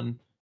this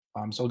one.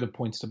 So I'll give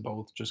points to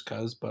both just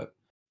because. But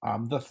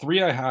the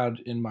 3 I had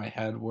in my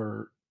head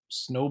were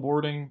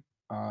snowboarding,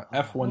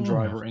 F1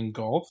 driver, and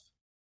golf.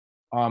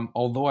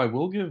 Although I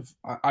will give,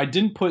 I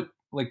didn't put,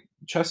 like,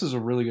 chess is a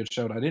really good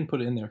shout. I didn't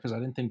put it in there because I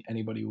didn't think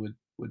anybody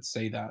would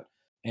say that.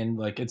 And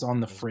like it's on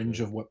the fringe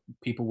of what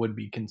people would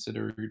be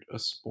considered a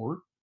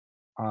sport.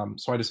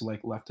 So I just like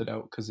left it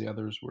out because the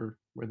others were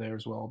there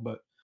as well.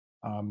 But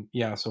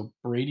yeah, so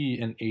Brady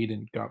and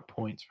Aiden got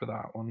points for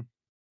that one.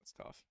 That's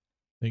tough.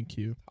 Thank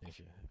you.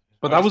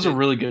 But that was a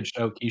really good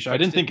show, Keisha. I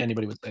didn't think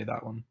anybody would say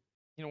that one.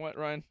 You know what,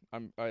 Ryan?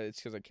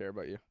 It's because I care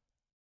about you.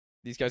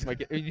 These guys might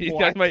get. These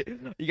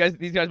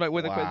guys might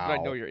win the quiz, but I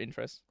know your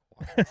interests.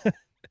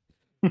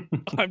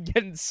 I'm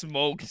getting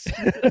smoked.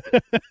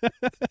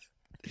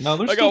 No,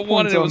 there's I still got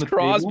one, and it was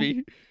Crosby.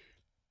 Table.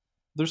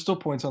 There's still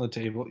points on the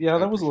table. Yeah,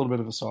 that was a little bit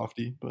of a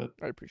softie, but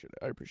I appreciate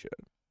it.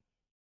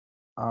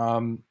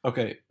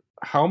 Okay.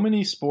 How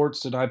many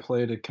sports did I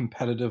play at a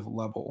competitive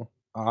level?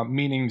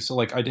 Meaning, so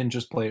like I didn't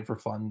just play it for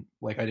fun.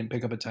 Like I didn't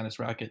pick up a tennis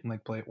racket and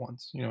like play it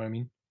once. You know what I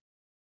mean?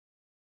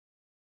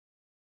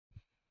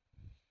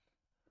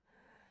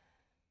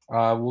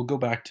 We'll go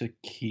back to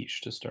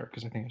Keish to start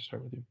because I think I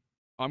start with you.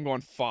 I'm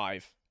going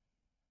 5.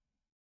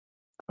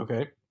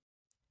 Okay.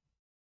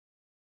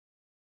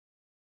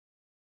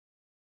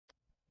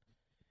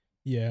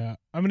 Yeah,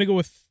 I'm going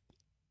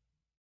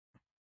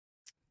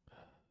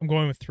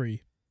with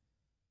 3.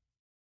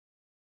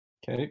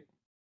 Okay.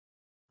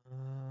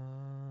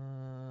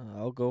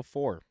 I'll go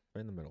 4,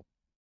 right in the middle.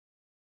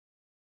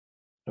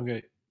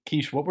 Okay.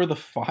 Keish, what were the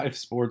 5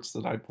 sports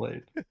that I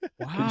played?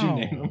 Wow. Could you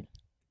name them?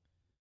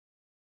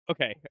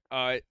 Okay.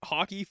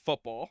 Hockey,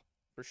 football,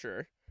 for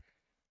sure.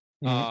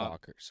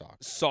 Soccer.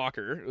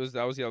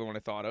 That was the other one I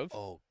thought of.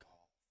 Oh god.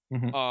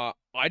 Mm-hmm.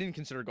 I didn't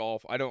consider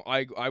golf.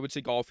 I would say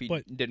golf he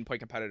didn't play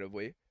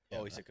competitively.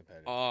 Oh, he said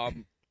competitive.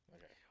 Okay.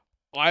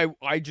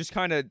 I just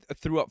kind of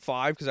threw up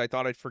 5 because I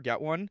thought I'd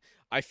forget one.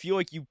 I feel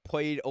like you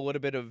played a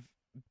little bit of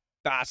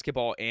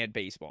basketball and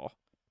baseball.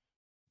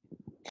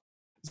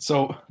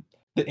 So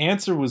the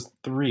answer was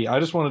 3. I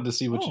just wanted to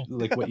see what you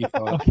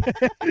thought.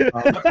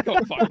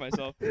 Go fuck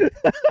myself.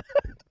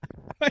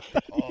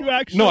 You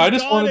actually no, I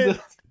just wanted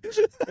to.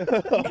 You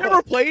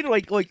never played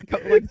like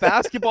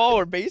basketball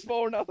or baseball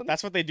or nothing?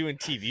 That's what they do in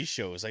TV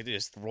shows. Like they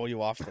just throw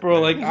you off.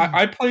 Bro, like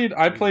I played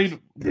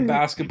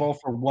basketball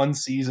for 1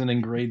 season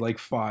in grade like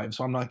 5,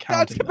 so I'm not counting.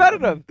 That's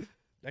competitive.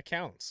 That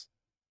counts.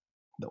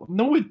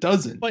 No, it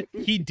doesn't. But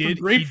he did.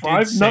 For grade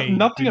 5.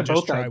 Nothing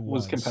about that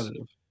was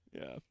competitive.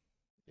 Yeah.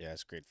 Yeah,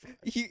 it's great.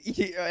 I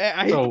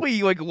hate the way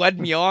you like led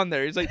me on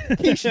there. He's like,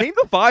 Keish, name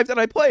the 5 that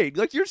I played.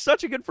 Like, you're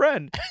such a good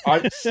friend. I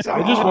just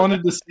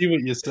wanted to see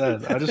what you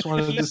said. I just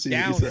wanted to see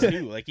what you said.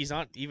 Too. Like, he's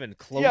not even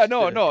close. Yeah,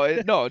 no.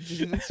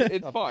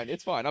 It's fine.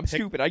 It's fine. I'm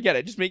stupid. I get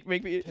it. Just make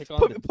me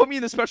put me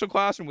in the special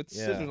classroom with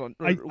scissors on.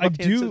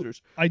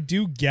 Scissors. I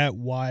do get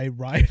why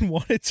Ryan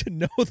wanted to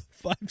know the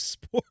 5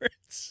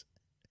 sports.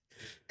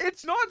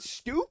 It's not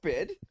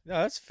stupid. No,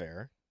 that's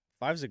fair.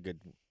 5's a good.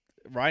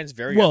 Ryan's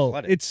very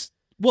athletic.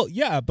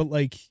 But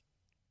like,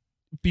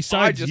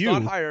 besides I just you,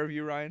 thought higher of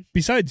you, Ryan.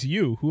 Besides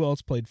you, who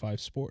else played 5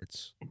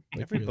 sports?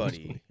 Like,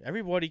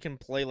 everybody can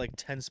play like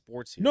 10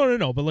 sports here.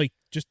 No, but like,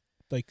 just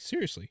like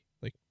seriously,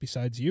 like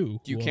besides you,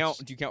 do you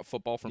count? Do you count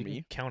football for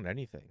me? Count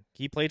anything?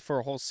 He played for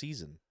a whole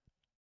season.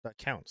 That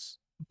counts.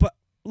 But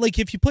like,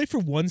 if you play for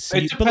one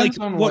season, but like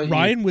what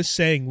Ryan was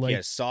saying, like he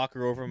has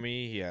soccer over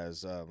me. He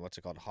has what's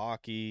it called,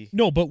 hockey.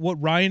 No, but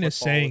what Ryan is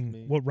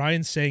saying, what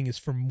Ryan's saying is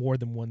for more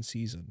than one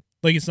season.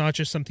 Like, it's not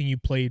just something you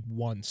played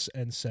once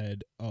and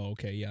said, "Oh,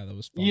 okay, yeah, that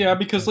was fun." Yeah,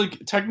 because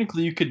like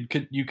technically,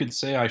 you could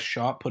say I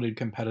shot putted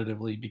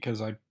competitively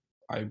because I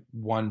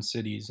won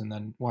cities and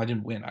then I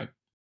didn't win. I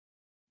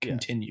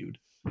continued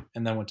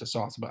and then went to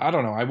sauce. But I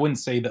don't know. I wouldn't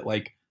say that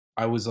like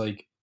I was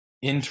like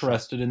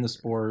interested in the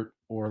sport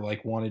or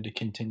like wanted to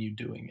continue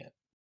doing it.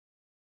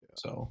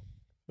 So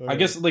I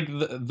guess like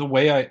the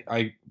way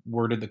I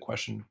worded the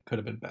question could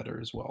have been better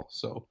as well.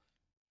 So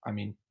I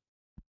mean,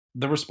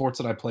 there were sports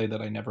that I played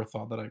that I never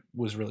thought that I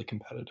was really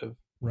competitive.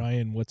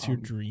 Ryan, what's your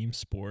dream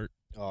sport?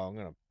 Oh, I'm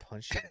gonna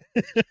punch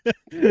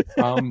you.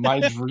 My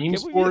dream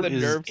sport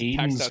is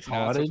Aiden's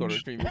Cottage.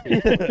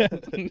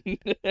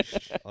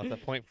 I'll have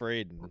to point for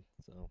Aiden.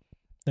 So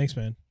thanks,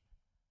 man.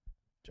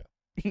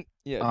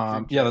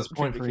 That's a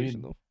point for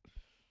Aiden.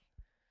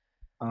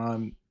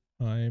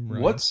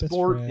 What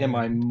sport am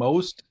I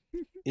most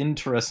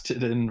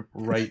interested in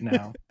right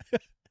now?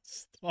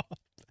 Stop.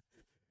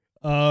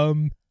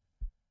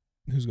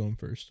 Who's going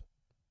first?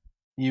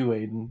 You,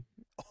 Aiden.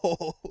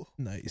 Oh,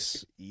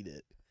 nice. Eat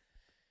it.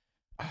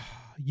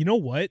 You know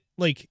what?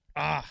 Like,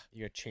 you're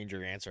gonna change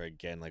your answer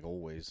again, like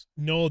always.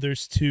 No,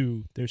 there's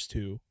two,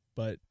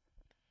 but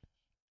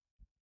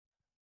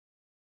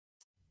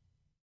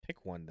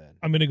pick one then.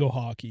 I'm gonna go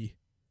hockey.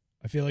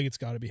 I feel like it's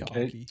got to be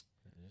hockey.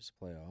 There's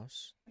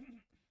playoffs.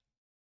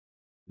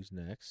 Who's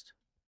next?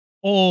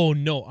 Oh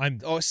no,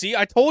 Oh, see,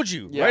 I told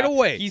you right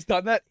away. He's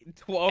done that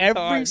 12 times.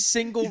 Every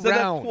single He's round.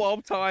 Done that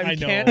 12 times. I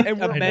know. And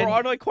we're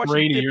on like question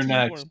Brady, 15 you're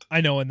next. I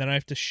know, and then I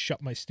have to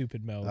shut my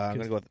stupid mouth. I'm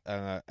gonna go with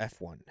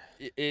F1.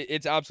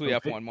 It's absolutely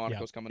F1.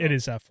 Monaco's coming. It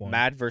is F1.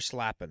 Mad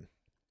Verstappen.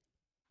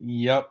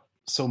 Yep.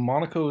 So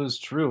Monaco is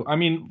true. I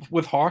mean,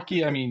 with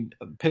hockey, I mean,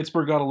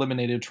 Pittsburgh got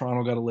eliminated,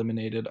 Toronto got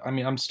eliminated. I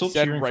mean, I'm still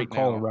cheering for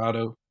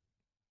Colorado.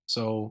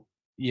 So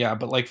yeah,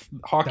 but like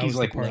hockey's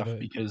like left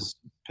because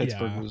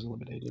Pittsburgh was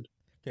eliminated.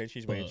 Okay,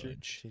 she's my answer.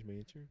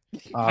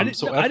 I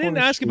didn't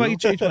ask if I could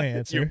change my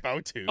answer. You're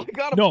about to. I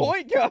got a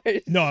point,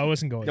 guys. No, I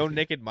wasn't going. No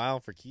naked mile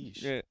for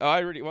Keish. Yeah,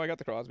 I got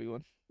the Crosby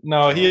one.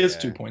 No, he is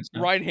 2 points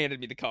now. Ryan handed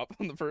me the cup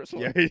on the first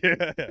one.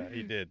 Yeah,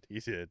 he did.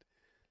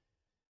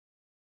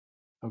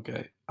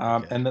 Okay.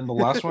 And then the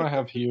last one I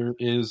have here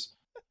is,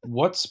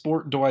 what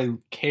sport do I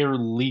care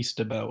least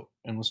about?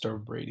 And we'll start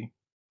with Brady.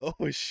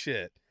 Oh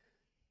shit!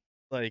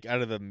 Like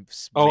out of the.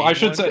 I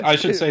should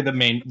say the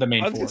main. I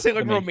was gonna say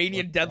like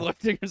Romanian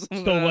deadlifting or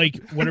something. So like,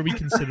 what are we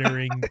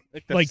considering?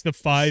 like the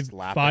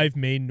five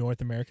main North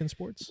American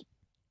sports.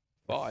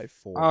 5,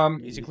 4.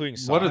 He's including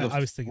soccer. I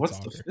was thinking what's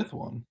soccer. the fifth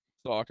one?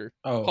 Soccer.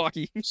 Oh,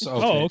 hockey.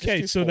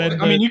 Okay. So then,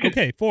 you can,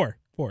 okay, 4.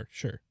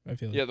 Sure, I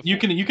feel. Yeah, you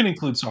can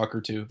include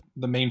soccer too.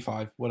 The main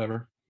 5,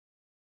 whatever.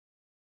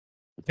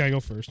 Can I go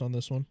first on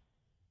this one?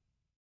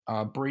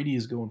 Brady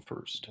is going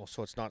first. Well,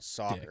 so it's not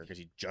soccer because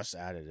he just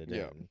added it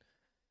Yeah. in.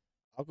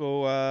 I'll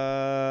go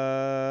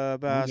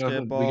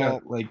basketball. We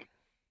got like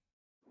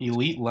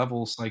elite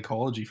level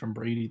psychology from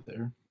Brady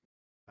there.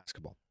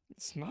 Basketball.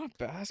 It's not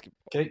basketball.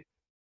 Okay.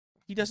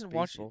 He doesn't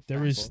watch it.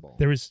 There is a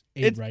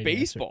it's right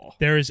baseball. Answer.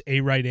 There is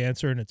a right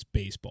answer, and it's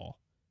baseball.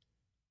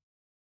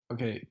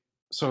 Okay,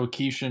 so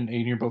Keish and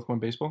Aiden, you're both going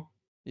baseball?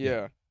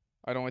 Yeah.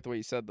 I don't like the way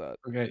you said that.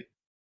 Okay.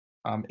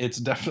 It's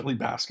definitely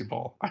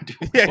basketball. I do.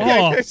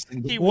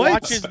 He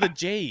watches the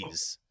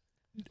Jays.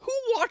 Who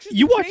watches?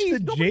 You the watch Jays?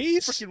 the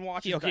Jays? Freaking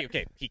watches.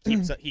 Okay. He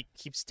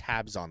keeps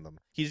tabs on them.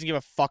 He doesn't give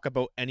a fuck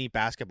about any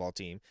basketball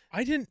team.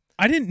 I didn't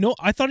know.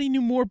 I thought he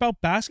knew more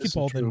about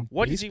basketball than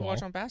what baseball. does he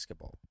watch on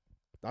basketball?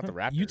 Not the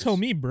Raptors. You tell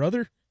me,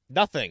 brother.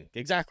 Nothing.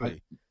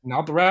 Exactly.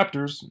 Not the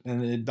Raptors,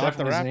 and it Not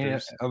the definitely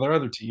isn't any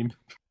other team.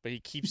 But he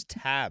keeps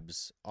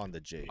tabs on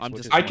the Jays.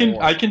 I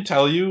can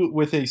tell you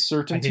with a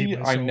certainty,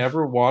 I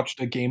never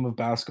watched a game of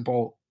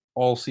basketball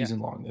all season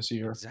long this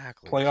year.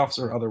 Exactly. Playoffs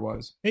or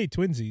otherwise. Hey,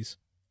 twinsies.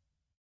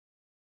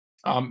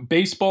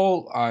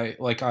 Baseball, I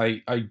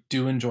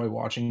do enjoy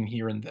watching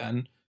here and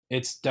then.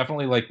 It's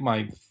definitely like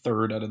my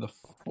third out of the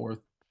 4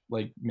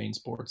 like main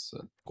sports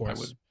that I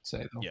would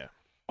say though. Yeah.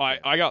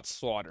 I got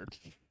slaughtered.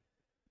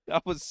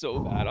 That was so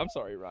bad. I'm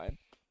sorry, Ryan.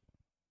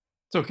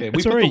 It's okay.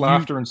 We put the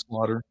laughter and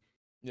slaughter.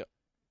 Yep.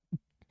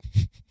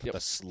 Put the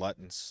slut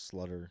and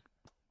slutter.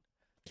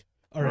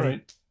 All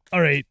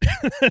right.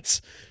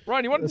 That's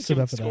Ryan, you want to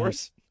give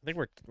scores? I think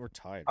we're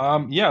tied.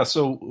 Yeah.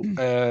 So,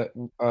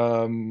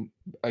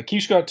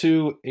 Keish got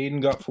 2,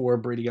 Aiden got 4,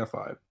 Brady got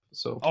 5.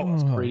 So,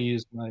 Brady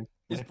is my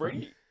Brady?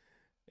 friend.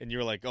 And you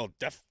were like, oh,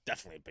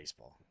 definitely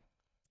baseball.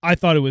 I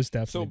thought it was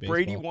definitely baseball.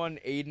 Brady won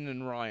Aiden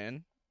and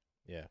Ryan.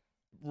 Yeah.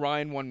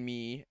 Ryan won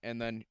me,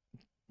 and then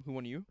who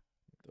won you?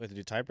 We have to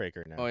do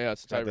tiebreaker now. Oh yeah,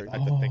 it's a tiebreaker. I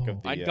have to think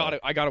of the.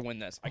 I gotta win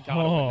this. I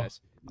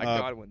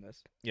gotta win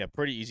this. Yeah,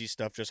 pretty easy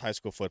stuff. Just high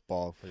school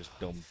football. Just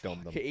dome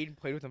them. Aiden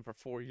played with him for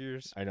 4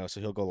 years. I know,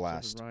 so he'll go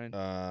last. So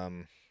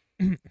Ryan.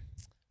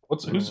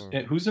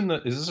 Who's in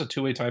the? Is this a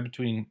 2-way tie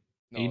between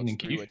Aiden and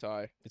Keish?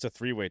 Tie. It's a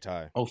 3-way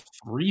tie. Oh,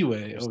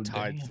 3-way. It's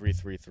tied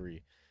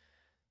 3-3-3.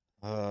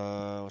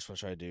 Which one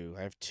should I do?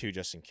 I have 2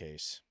 just in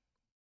case.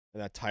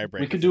 And that tiebreaker.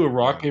 We could do a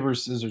rock paper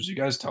scissors. You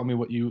guys tell me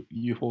what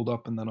you hold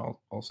up, and then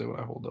I'll say what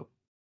I hold up.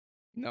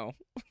 No,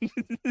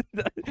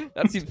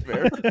 that seems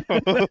fair.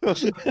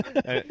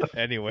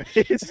 Anyway,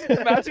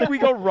 imagine we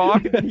go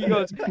rock and then he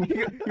goes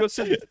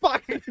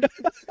fuck.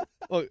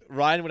 Well,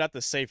 Ryan would have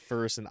to say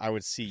first, and I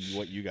would see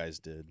what you guys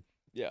did.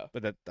 Yeah,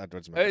 but that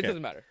doesn't matter. It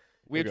doesn't matter.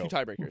 We have 2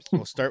 tiebreakers.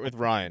 We'll start with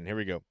Ryan. Here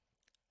we go.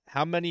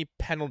 How many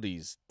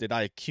penalties did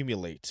I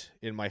accumulate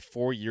in my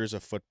 4 years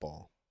of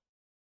football?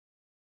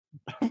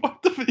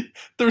 What the?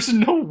 There's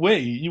no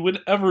way you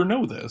would ever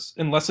know this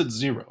unless it's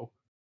 0.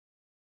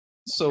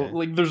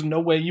 So, there's no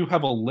way you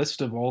have a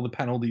list of all the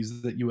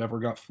penalties that you ever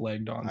got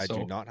flagged on. I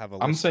do not have a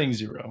list. I'm saying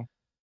 0.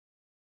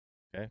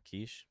 Okay,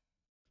 Keish?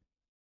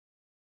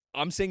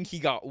 I'm saying he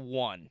got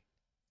 1.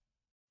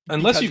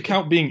 Unless you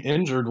count being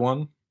injured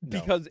 1.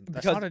 Because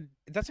that's not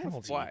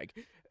a flag.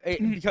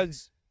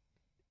 Because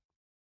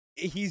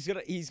he's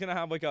gonna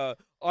have like I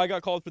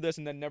got called for this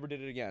and then never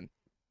did it again.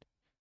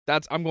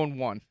 I'm going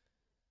 1.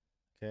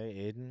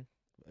 Okay, Aiden.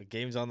 A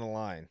game's on the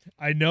line.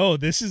 I know.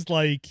 This is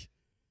like...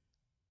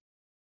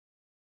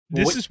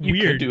 This is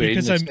weird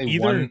because I'm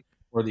either one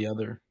or the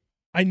other.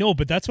 I know,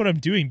 but that's what I'm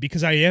doing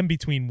because I am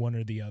between one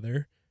or the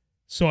other.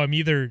 So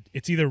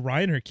it's either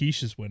Ryan or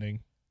Keish is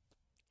winning.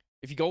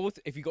 If you go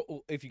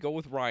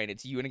with Ryan,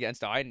 it's you and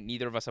against I, and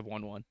neither of us have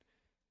won one.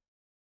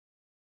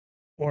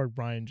 Or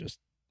Ryan just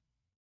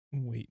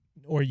wait,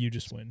 or you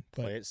just win.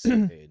 But play it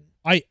safe, Aiden.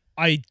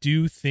 I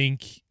do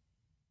think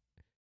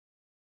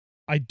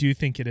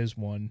it is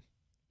 1.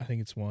 I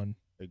think it's 1.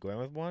 Are you going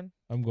with 1?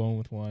 I'm going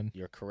with 1.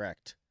 You're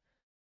correct.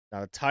 Now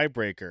the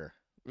tiebreaker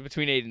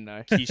between Aiden and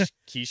I.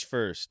 Keish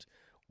first.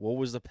 What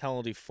was the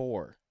penalty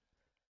for?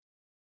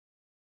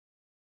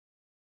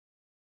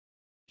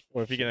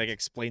 Or if you can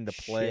explain the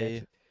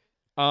play.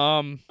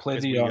 Play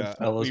the odds,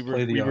 fellas.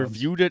 We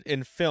reviewed it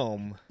in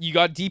film. You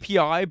got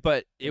DPI,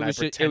 but I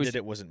pretended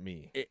it wasn't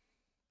me.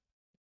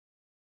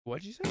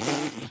 What'd you say?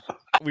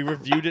 We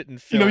reviewed it in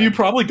film. You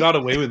probably got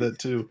away with it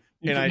too.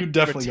 You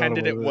definitely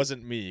pretended it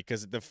wasn't me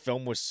because the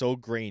film was so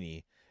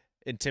grainy.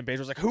 And Tim Page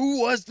was like, "Who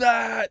was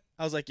that?"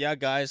 I was like, "Yeah,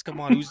 guys, come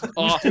on, who's doing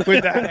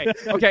that?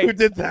 Okay, who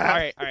did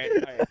that? All right.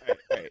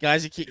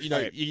 Guys, you can't.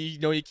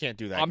 You can't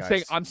do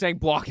that. I'm saying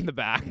block in the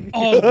back.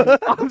 Oh,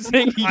 I'm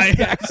saying he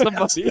jacked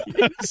somebody.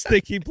 I was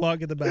thinking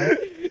block in the back.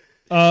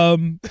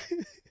 Aiden,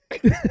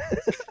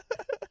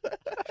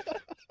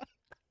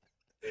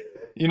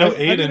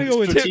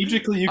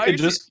 strategically,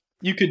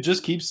 you could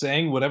just keep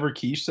saying whatever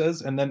Keish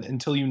says, and then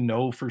until you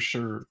know for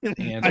sure.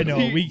 I know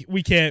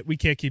we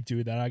can't keep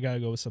doing that. I gotta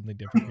go with something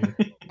different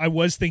here. I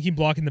was thinking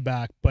block in the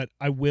back, but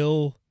I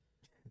will.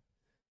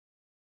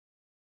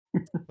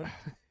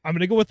 I'm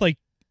gonna go with like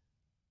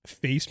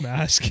face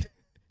mask.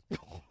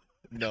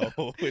 No,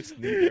 it's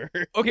neither.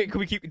 Okay, do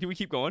we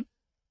keep going?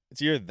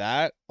 It's either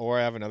that or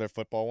I have another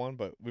football one,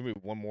 but we need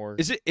one more.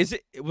 Was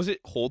it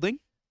holding?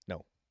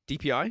 No.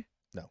 DPI?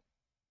 No.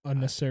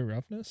 Unnecessary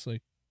roughness, kind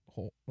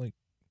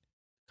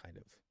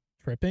of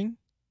tripping.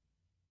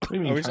 Are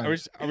we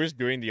just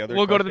doing the other?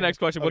 We'll go to the next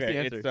question. What's the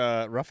answer?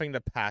 It's roughing the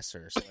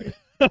passer. So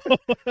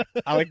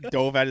I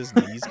dove at his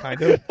knees,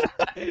 kind of.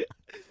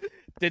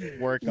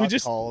 Didn't work.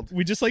 Called.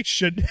 We just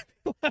shouldn't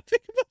be laughing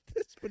about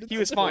this, but he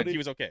was fine. He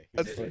was okay.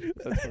 That's fine.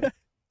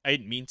 I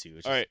didn't mean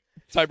to. All right,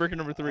 tiebreaker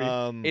number 3.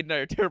 Aiden and I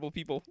are terrible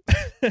people.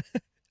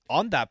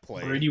 On that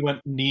play, Brady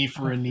went knee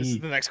for a knee. This is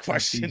the next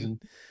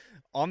question.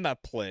 On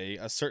that play,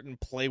 a certain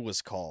play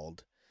was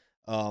called.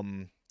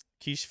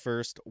 Keish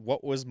first.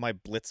 What was my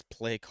blitz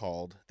play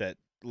called that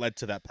led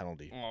to that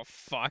penalty? Oh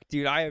fuck,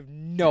 dude! I have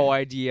no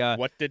idea.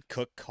 What did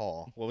Cook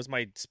call? What was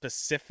my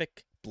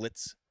specific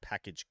blitz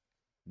package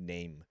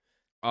name?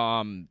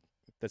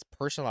 That's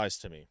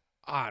personalized to me.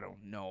 I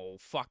don't know.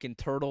 Fucking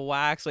turtle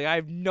wax. I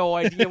have no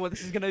idea what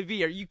this is gonna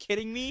be. Are you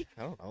kidding me?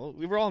 I don't know.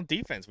 We were all on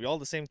defense. We all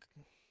the same.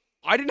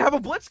 I didn't have a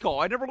blitz call.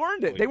 I never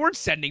learned it. They weren't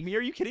sending me.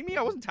 Are you kidding me?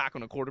 I wasn't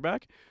tackling a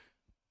quarterback.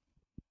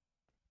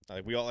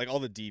 We all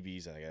the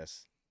DBs, I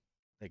guess.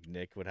 Like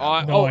Nick would have.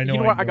 I know. You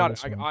know what? I got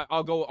it.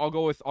 I'll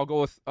go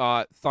with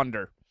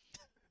Thunder.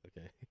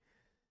 Okay.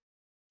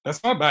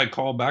 That's not a bad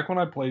call. Back when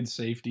I played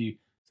safety,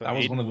 that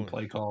was Aiden one of the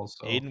play calls.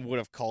 So. Aiden would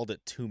have called it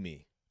to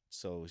me.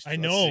 So I let's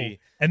know. see.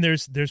 And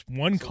there's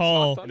one So it's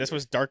call. not And this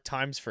was dark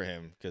times for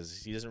him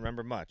because he doesn't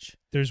remember much.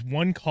 There's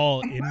one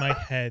call in my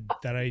head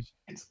that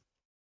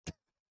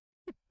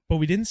but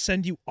we didn't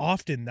send you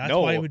often. That's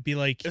why it would be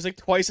like. It's like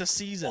twice a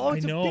season. Oh, I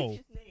it's a know.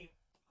 bitch's name.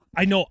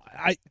 I know.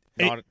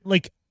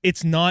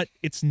 Not-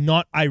 It's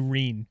not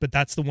Irene, but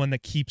that's the one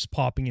that keeps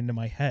popping into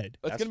my head.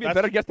 That's gonna be a that's-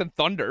 better guess than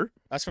Thunder.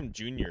 That's from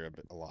Junior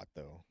a lot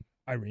though.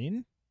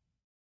 Irene?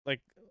 Like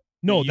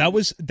No, you-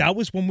 that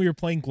was when we were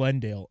playing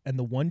Glendale, and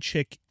the one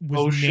chick was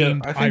Oh, shit.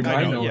 named I think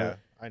Irene. I know yeah, it.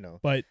 I know.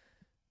 But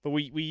But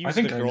we I use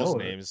think the I girls' know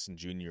it. names in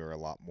Junior a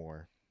lot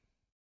more.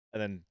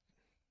 And then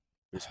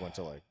we just went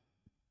to like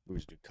we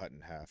just do cut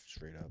in half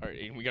straight up. All right,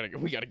 Aiden, we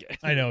gotta get.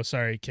 I know.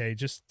 Sorry, Kay.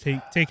 Just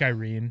take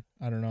Irene.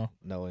 I don't know.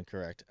 No,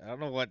 incorrect. I don't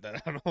know what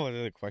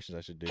other questions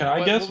I should do. Can I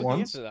What- guess what was the once?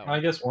 answer to that Can I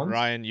one? guess once?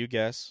 Ryan, you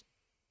guess.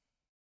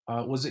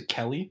 Was it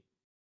Kelly?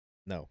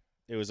 No.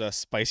 It was a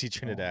spicy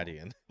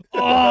Trinidadian. Oh,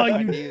 I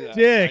you knew that.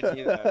 dick!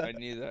 I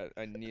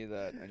knew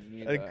that.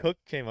 And Cook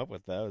came up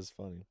with that. It was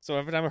funny. So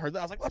every time I heard that,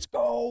 I was like, "Let's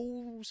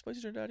go,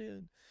 spicy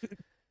Trinidadian."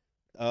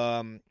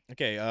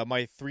 Okay.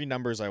 My 3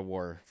 numbers I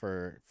wore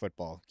for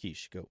football.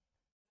 Quiche, go.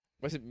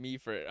 Wasn't me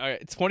for it. All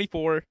right,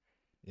 24.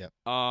 Yep.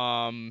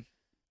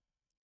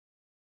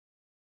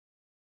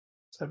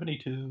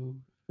 72,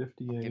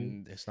 58.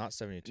 fucking- It's not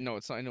 72. no,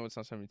 it's not. I know it's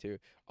not 72.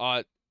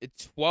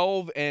 It's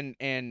 12 and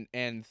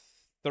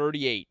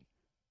 38.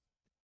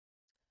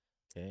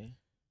 Okay.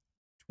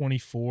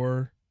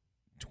 24,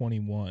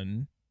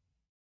 21,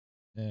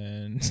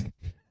 and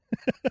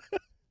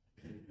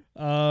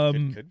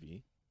Could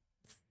be.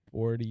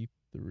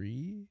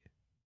 43.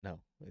 No,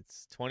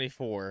 it's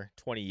 24,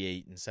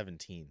 28, and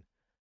 17.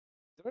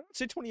 Did I not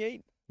say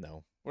 28?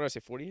 No. What did I say?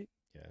 48?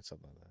 Yeah, it's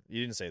something like that.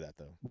 You didn't say that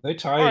though. They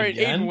tied All right,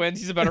 again. Aiden wins.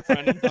 He's a better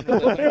friend.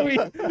 what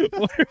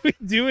are we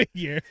doing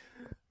here?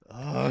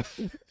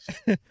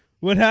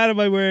 What hat am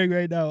I wearing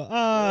right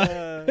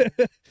now?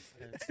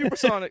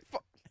 Supersonic.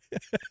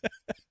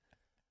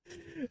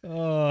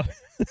 Uh,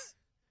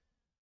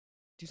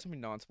 Do something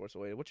non-sports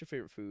related. What's your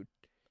favorite food?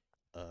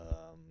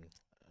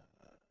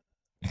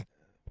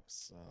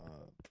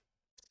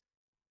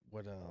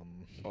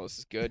 Oh, this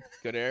is good.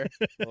 Good air.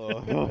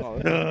 Oh,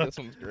 this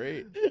one's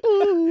great. I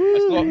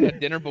still haven't had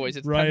dinner, boys.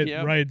 It's 10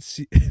 p.m. Ryan,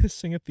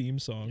 sing a theme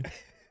song.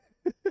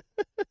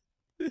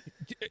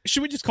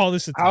 Should we just call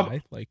this a How-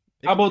 tie? Like,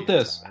 How about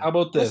this? How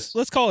about this?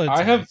 let's call it. A I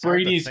tie. have It's hard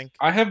to Brady's. think.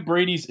 I have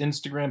Brady's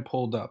Instagram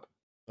pulled up.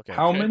 Okay.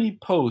 How Okay. many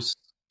posts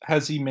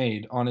has he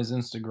made on his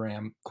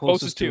Instagram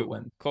closest to two. a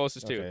win?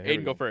 Closest to. Okay, here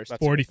we Aiden, go go. first.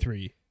 That's-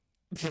 43.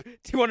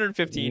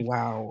 215.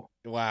 Wow.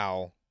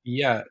 Wow.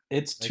 Yeah,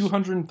 it's Nice.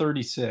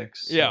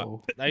 236. Yeah.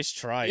 so- Nice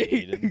try,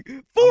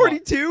 Aiden.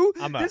 42.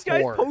 I'm a This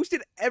guy whore.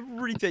 posted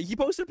everything. He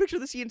posted a picture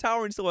of the CN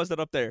Tower and still has that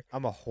up there.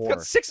 I'm a It's whore.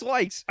 got 6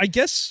 likes. I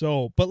guess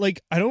so, but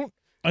like, I don't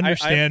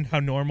understand how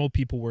normal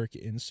people work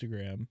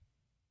Instagram.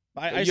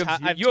 You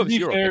have to be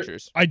 0 fair-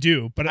 pictures. I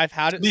do, but I've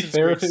had it. To be since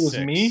fair, grade if it was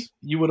 6. me,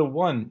 you would have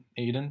won,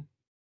 Aiden.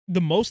 the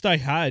most I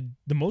had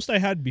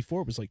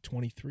before was like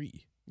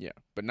 23. Yeah,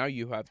 but now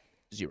you have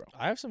 0.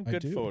 I have some I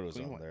good do. photos What do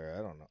you on want? there.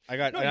 I don't know. I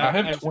got. No, I, you I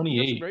have some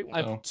 28. great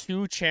I ones. have so-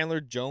 2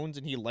 Chandler Jones,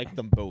 and he liked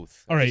them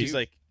both. All right. He's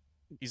like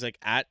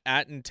at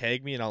and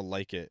tag me, and I'll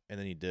like it, and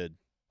then he did.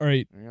 All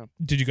right, Yeah,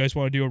 did you guys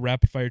want to do a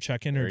rapid fire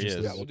check-in or There he just?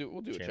 is. yeah, we'll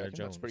do a Chandler check.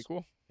 That's pretty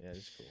cool. Yeah,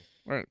 it's cool.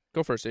 All right,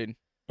 go first, Aiden.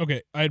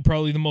 Okay, I had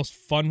probably the most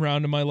fun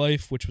round of my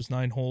life, which was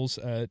 9 holes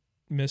at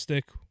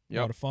Mystic. A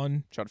Yep. lot of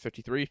fun. Shot at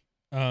 53.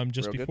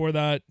 Just Real good. before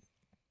that,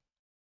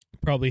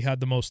 probably had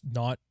the most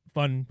not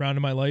fun round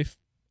of my life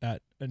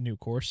at a new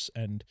course,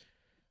 and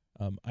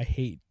I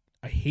hate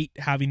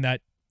having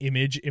that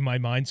image in my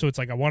mind. So it's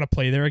like I want to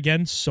play there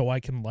again, so I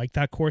can like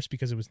that course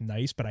because it was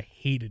nice, but I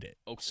hated it.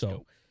 Okay.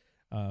 So,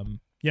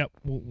 yeah,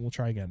 we'll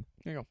try again.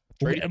 There you go.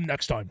 We'll Brady? get him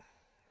next time.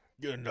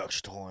 Yeah,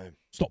 next time.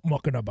 Stop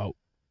mucking about.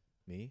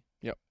 Me?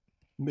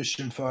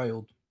 Mission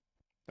failed.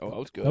 Oh, that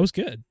was good. That was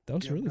good. That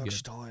was Yeah, really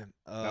next good. time.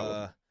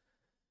 was-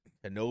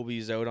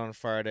 Kenobi's out on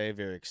Friday.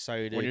 Very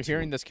excited. when you're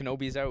hearing this,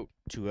 Kenobi's out.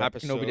 2 Happy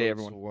episodes. Kenobi Day,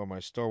 everyone. Wore my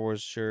Star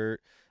Wars shirt.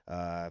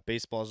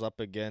 Baseball's up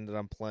again that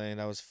I'm playing.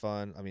 That was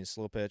fun. I mean,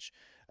 slow pitch.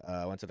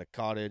 I went to the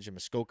cottage in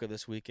Muskoka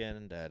this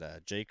weekend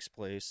at Jake's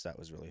place. That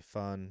was really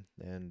fun.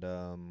 And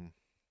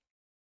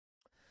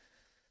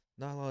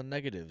not a lot of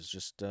negatives.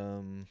 Just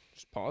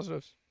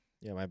positives.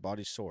 yeah, my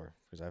body's sore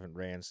because I haven't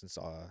ran since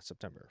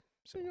September.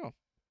 So There you go.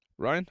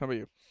 Ryan, how about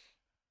you?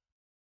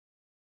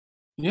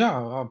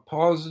 Yeah,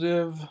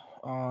 positive.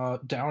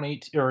 Down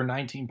 18 or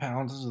 19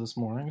 pounds this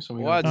morning. So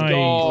we Let's got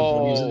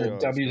go.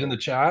 W's in the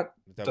chat.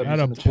 W-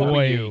 Atta Atta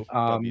boy.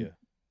 W.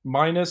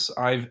 Minus,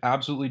 I've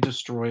absolutely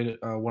destroyed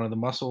one of the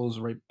muscles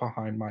right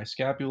behind my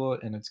scapula,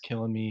 and it's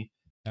killing me.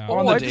 Ow. Oh,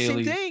 On the I did the same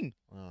daily. thing.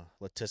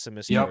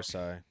 Latissimus Yep.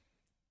 dorsi.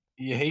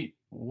 You hate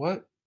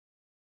what?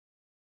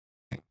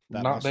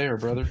 That Not muscle. there,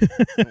 brother.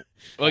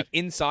 Like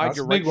inside That's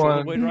your a right big shoulder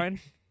one. blade, Ryan.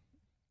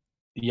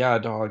 Yeah,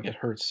 dog, it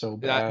hurts so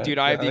bad. Dude,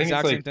 I have the think it's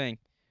exact like- same thing.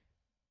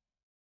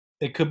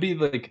 It could be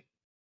like,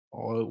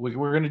 oh,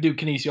 we're gonna do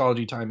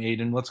kinesiology time,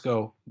 Aiden. Let's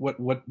go. What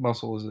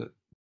muscle is it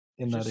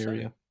in Just that say.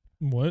 area?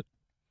 What?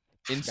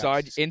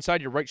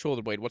 inside your right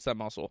shoulder blade. What's that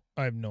muscle?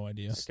 I have no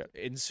idea.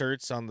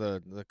 Inserts on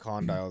the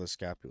condyle of the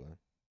scapula.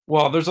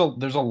 Well, there's a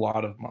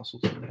lot of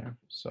muscles in there.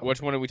 So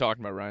which one are we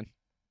talking about, Ryan?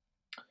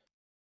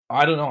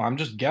 I don't know. I'm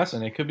just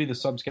guessing. It could be the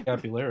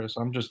subscapularis.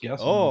 I'm just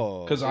guessing.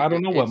 Oh, because I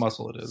don't know what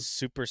muscle it is.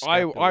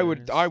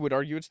 Suprascapularis. I would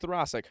argue it's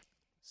thoracic.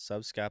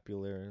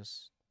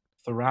 Subscapularis.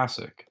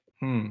 Thoracic.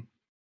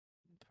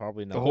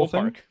 Probably not. The whole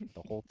thing.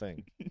 The whole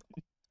thing.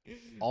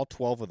 All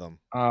 12 of them.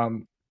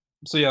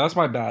 So yeah, that's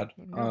my bad.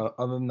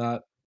 Other than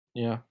that,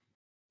 yeah,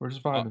 we're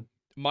just vibing.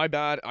 My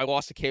bad. I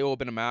lost to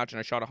Caleb in a match, and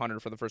I shot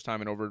 100 for the first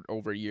time in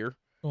over a year.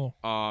 Oh.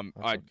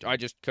 I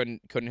just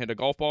couldn't hit a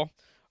golf ball.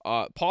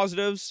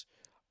 Positives.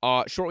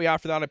 Shortly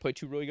after that, I played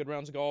 2 really good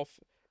rounds of golf,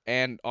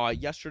 and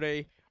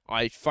yesterday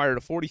I fired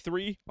a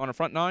 43 on a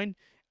front 9,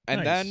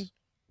 and then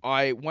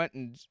I went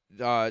and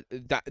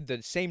the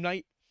same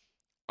night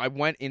I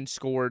went and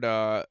scored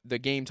the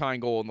game tying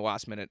goal in the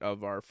last minute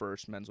of our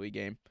first men's league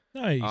game.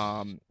 Nice.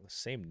 The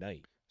same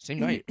night. Same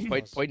night.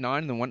 Played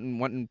 9 and then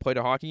went and played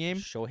a hockey game.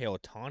 Shohei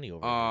Ohtani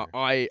over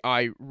there.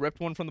 I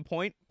ripped one from the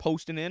point,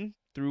 posting in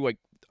through like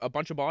a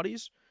bunch of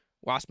bodies.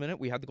 Last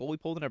minute, we had the goalie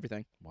pulled and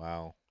everything.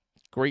 Wow.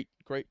 Great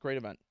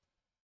event.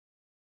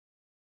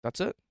 That's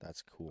it.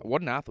 That's cool.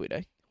 What an athlete,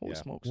 eh? Holy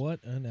smokes.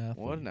 What an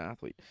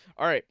athlete.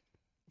 All right.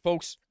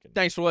 Folks,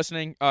 thanks for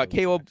listening.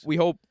 Caleb, we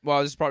hope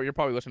you're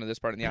probably listening to this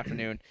part in the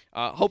afternoon.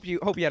 Hope you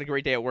had a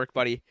great day at work,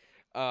 buddy.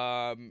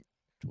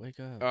 Wake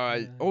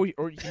up. Or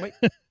he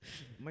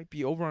might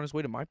be over on his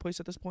way to my place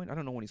at this point. I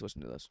don't know when he's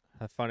listening to this.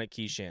 Have fun at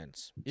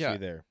Keyshan's. Yeah. See you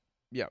there.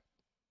 Yeah.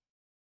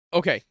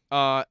 Okay.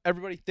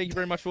 Everybody, thank you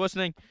very much for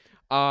listening.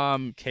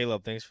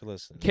 Caleb, thanks for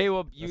listening.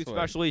 Caleb, you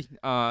especially.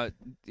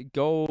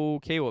 Go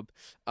Caleb.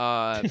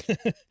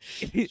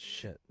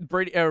 Shit.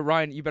 Brady,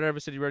 Ryan, you better have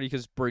a city ready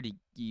because Brady,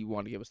 you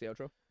want to give us the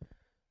outro?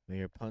 May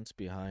your punts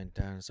behind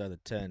down inside the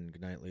 10.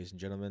 Good night, ladies and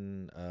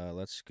gentlemen.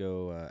 Let's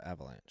go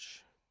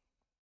Avalanche.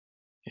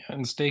 Yeah,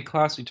 and stay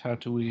classy,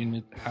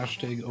 Tatooine.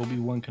 Hashtag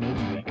Obi-Wan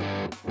Kenobi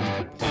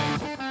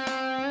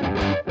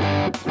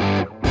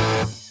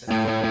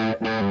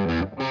week.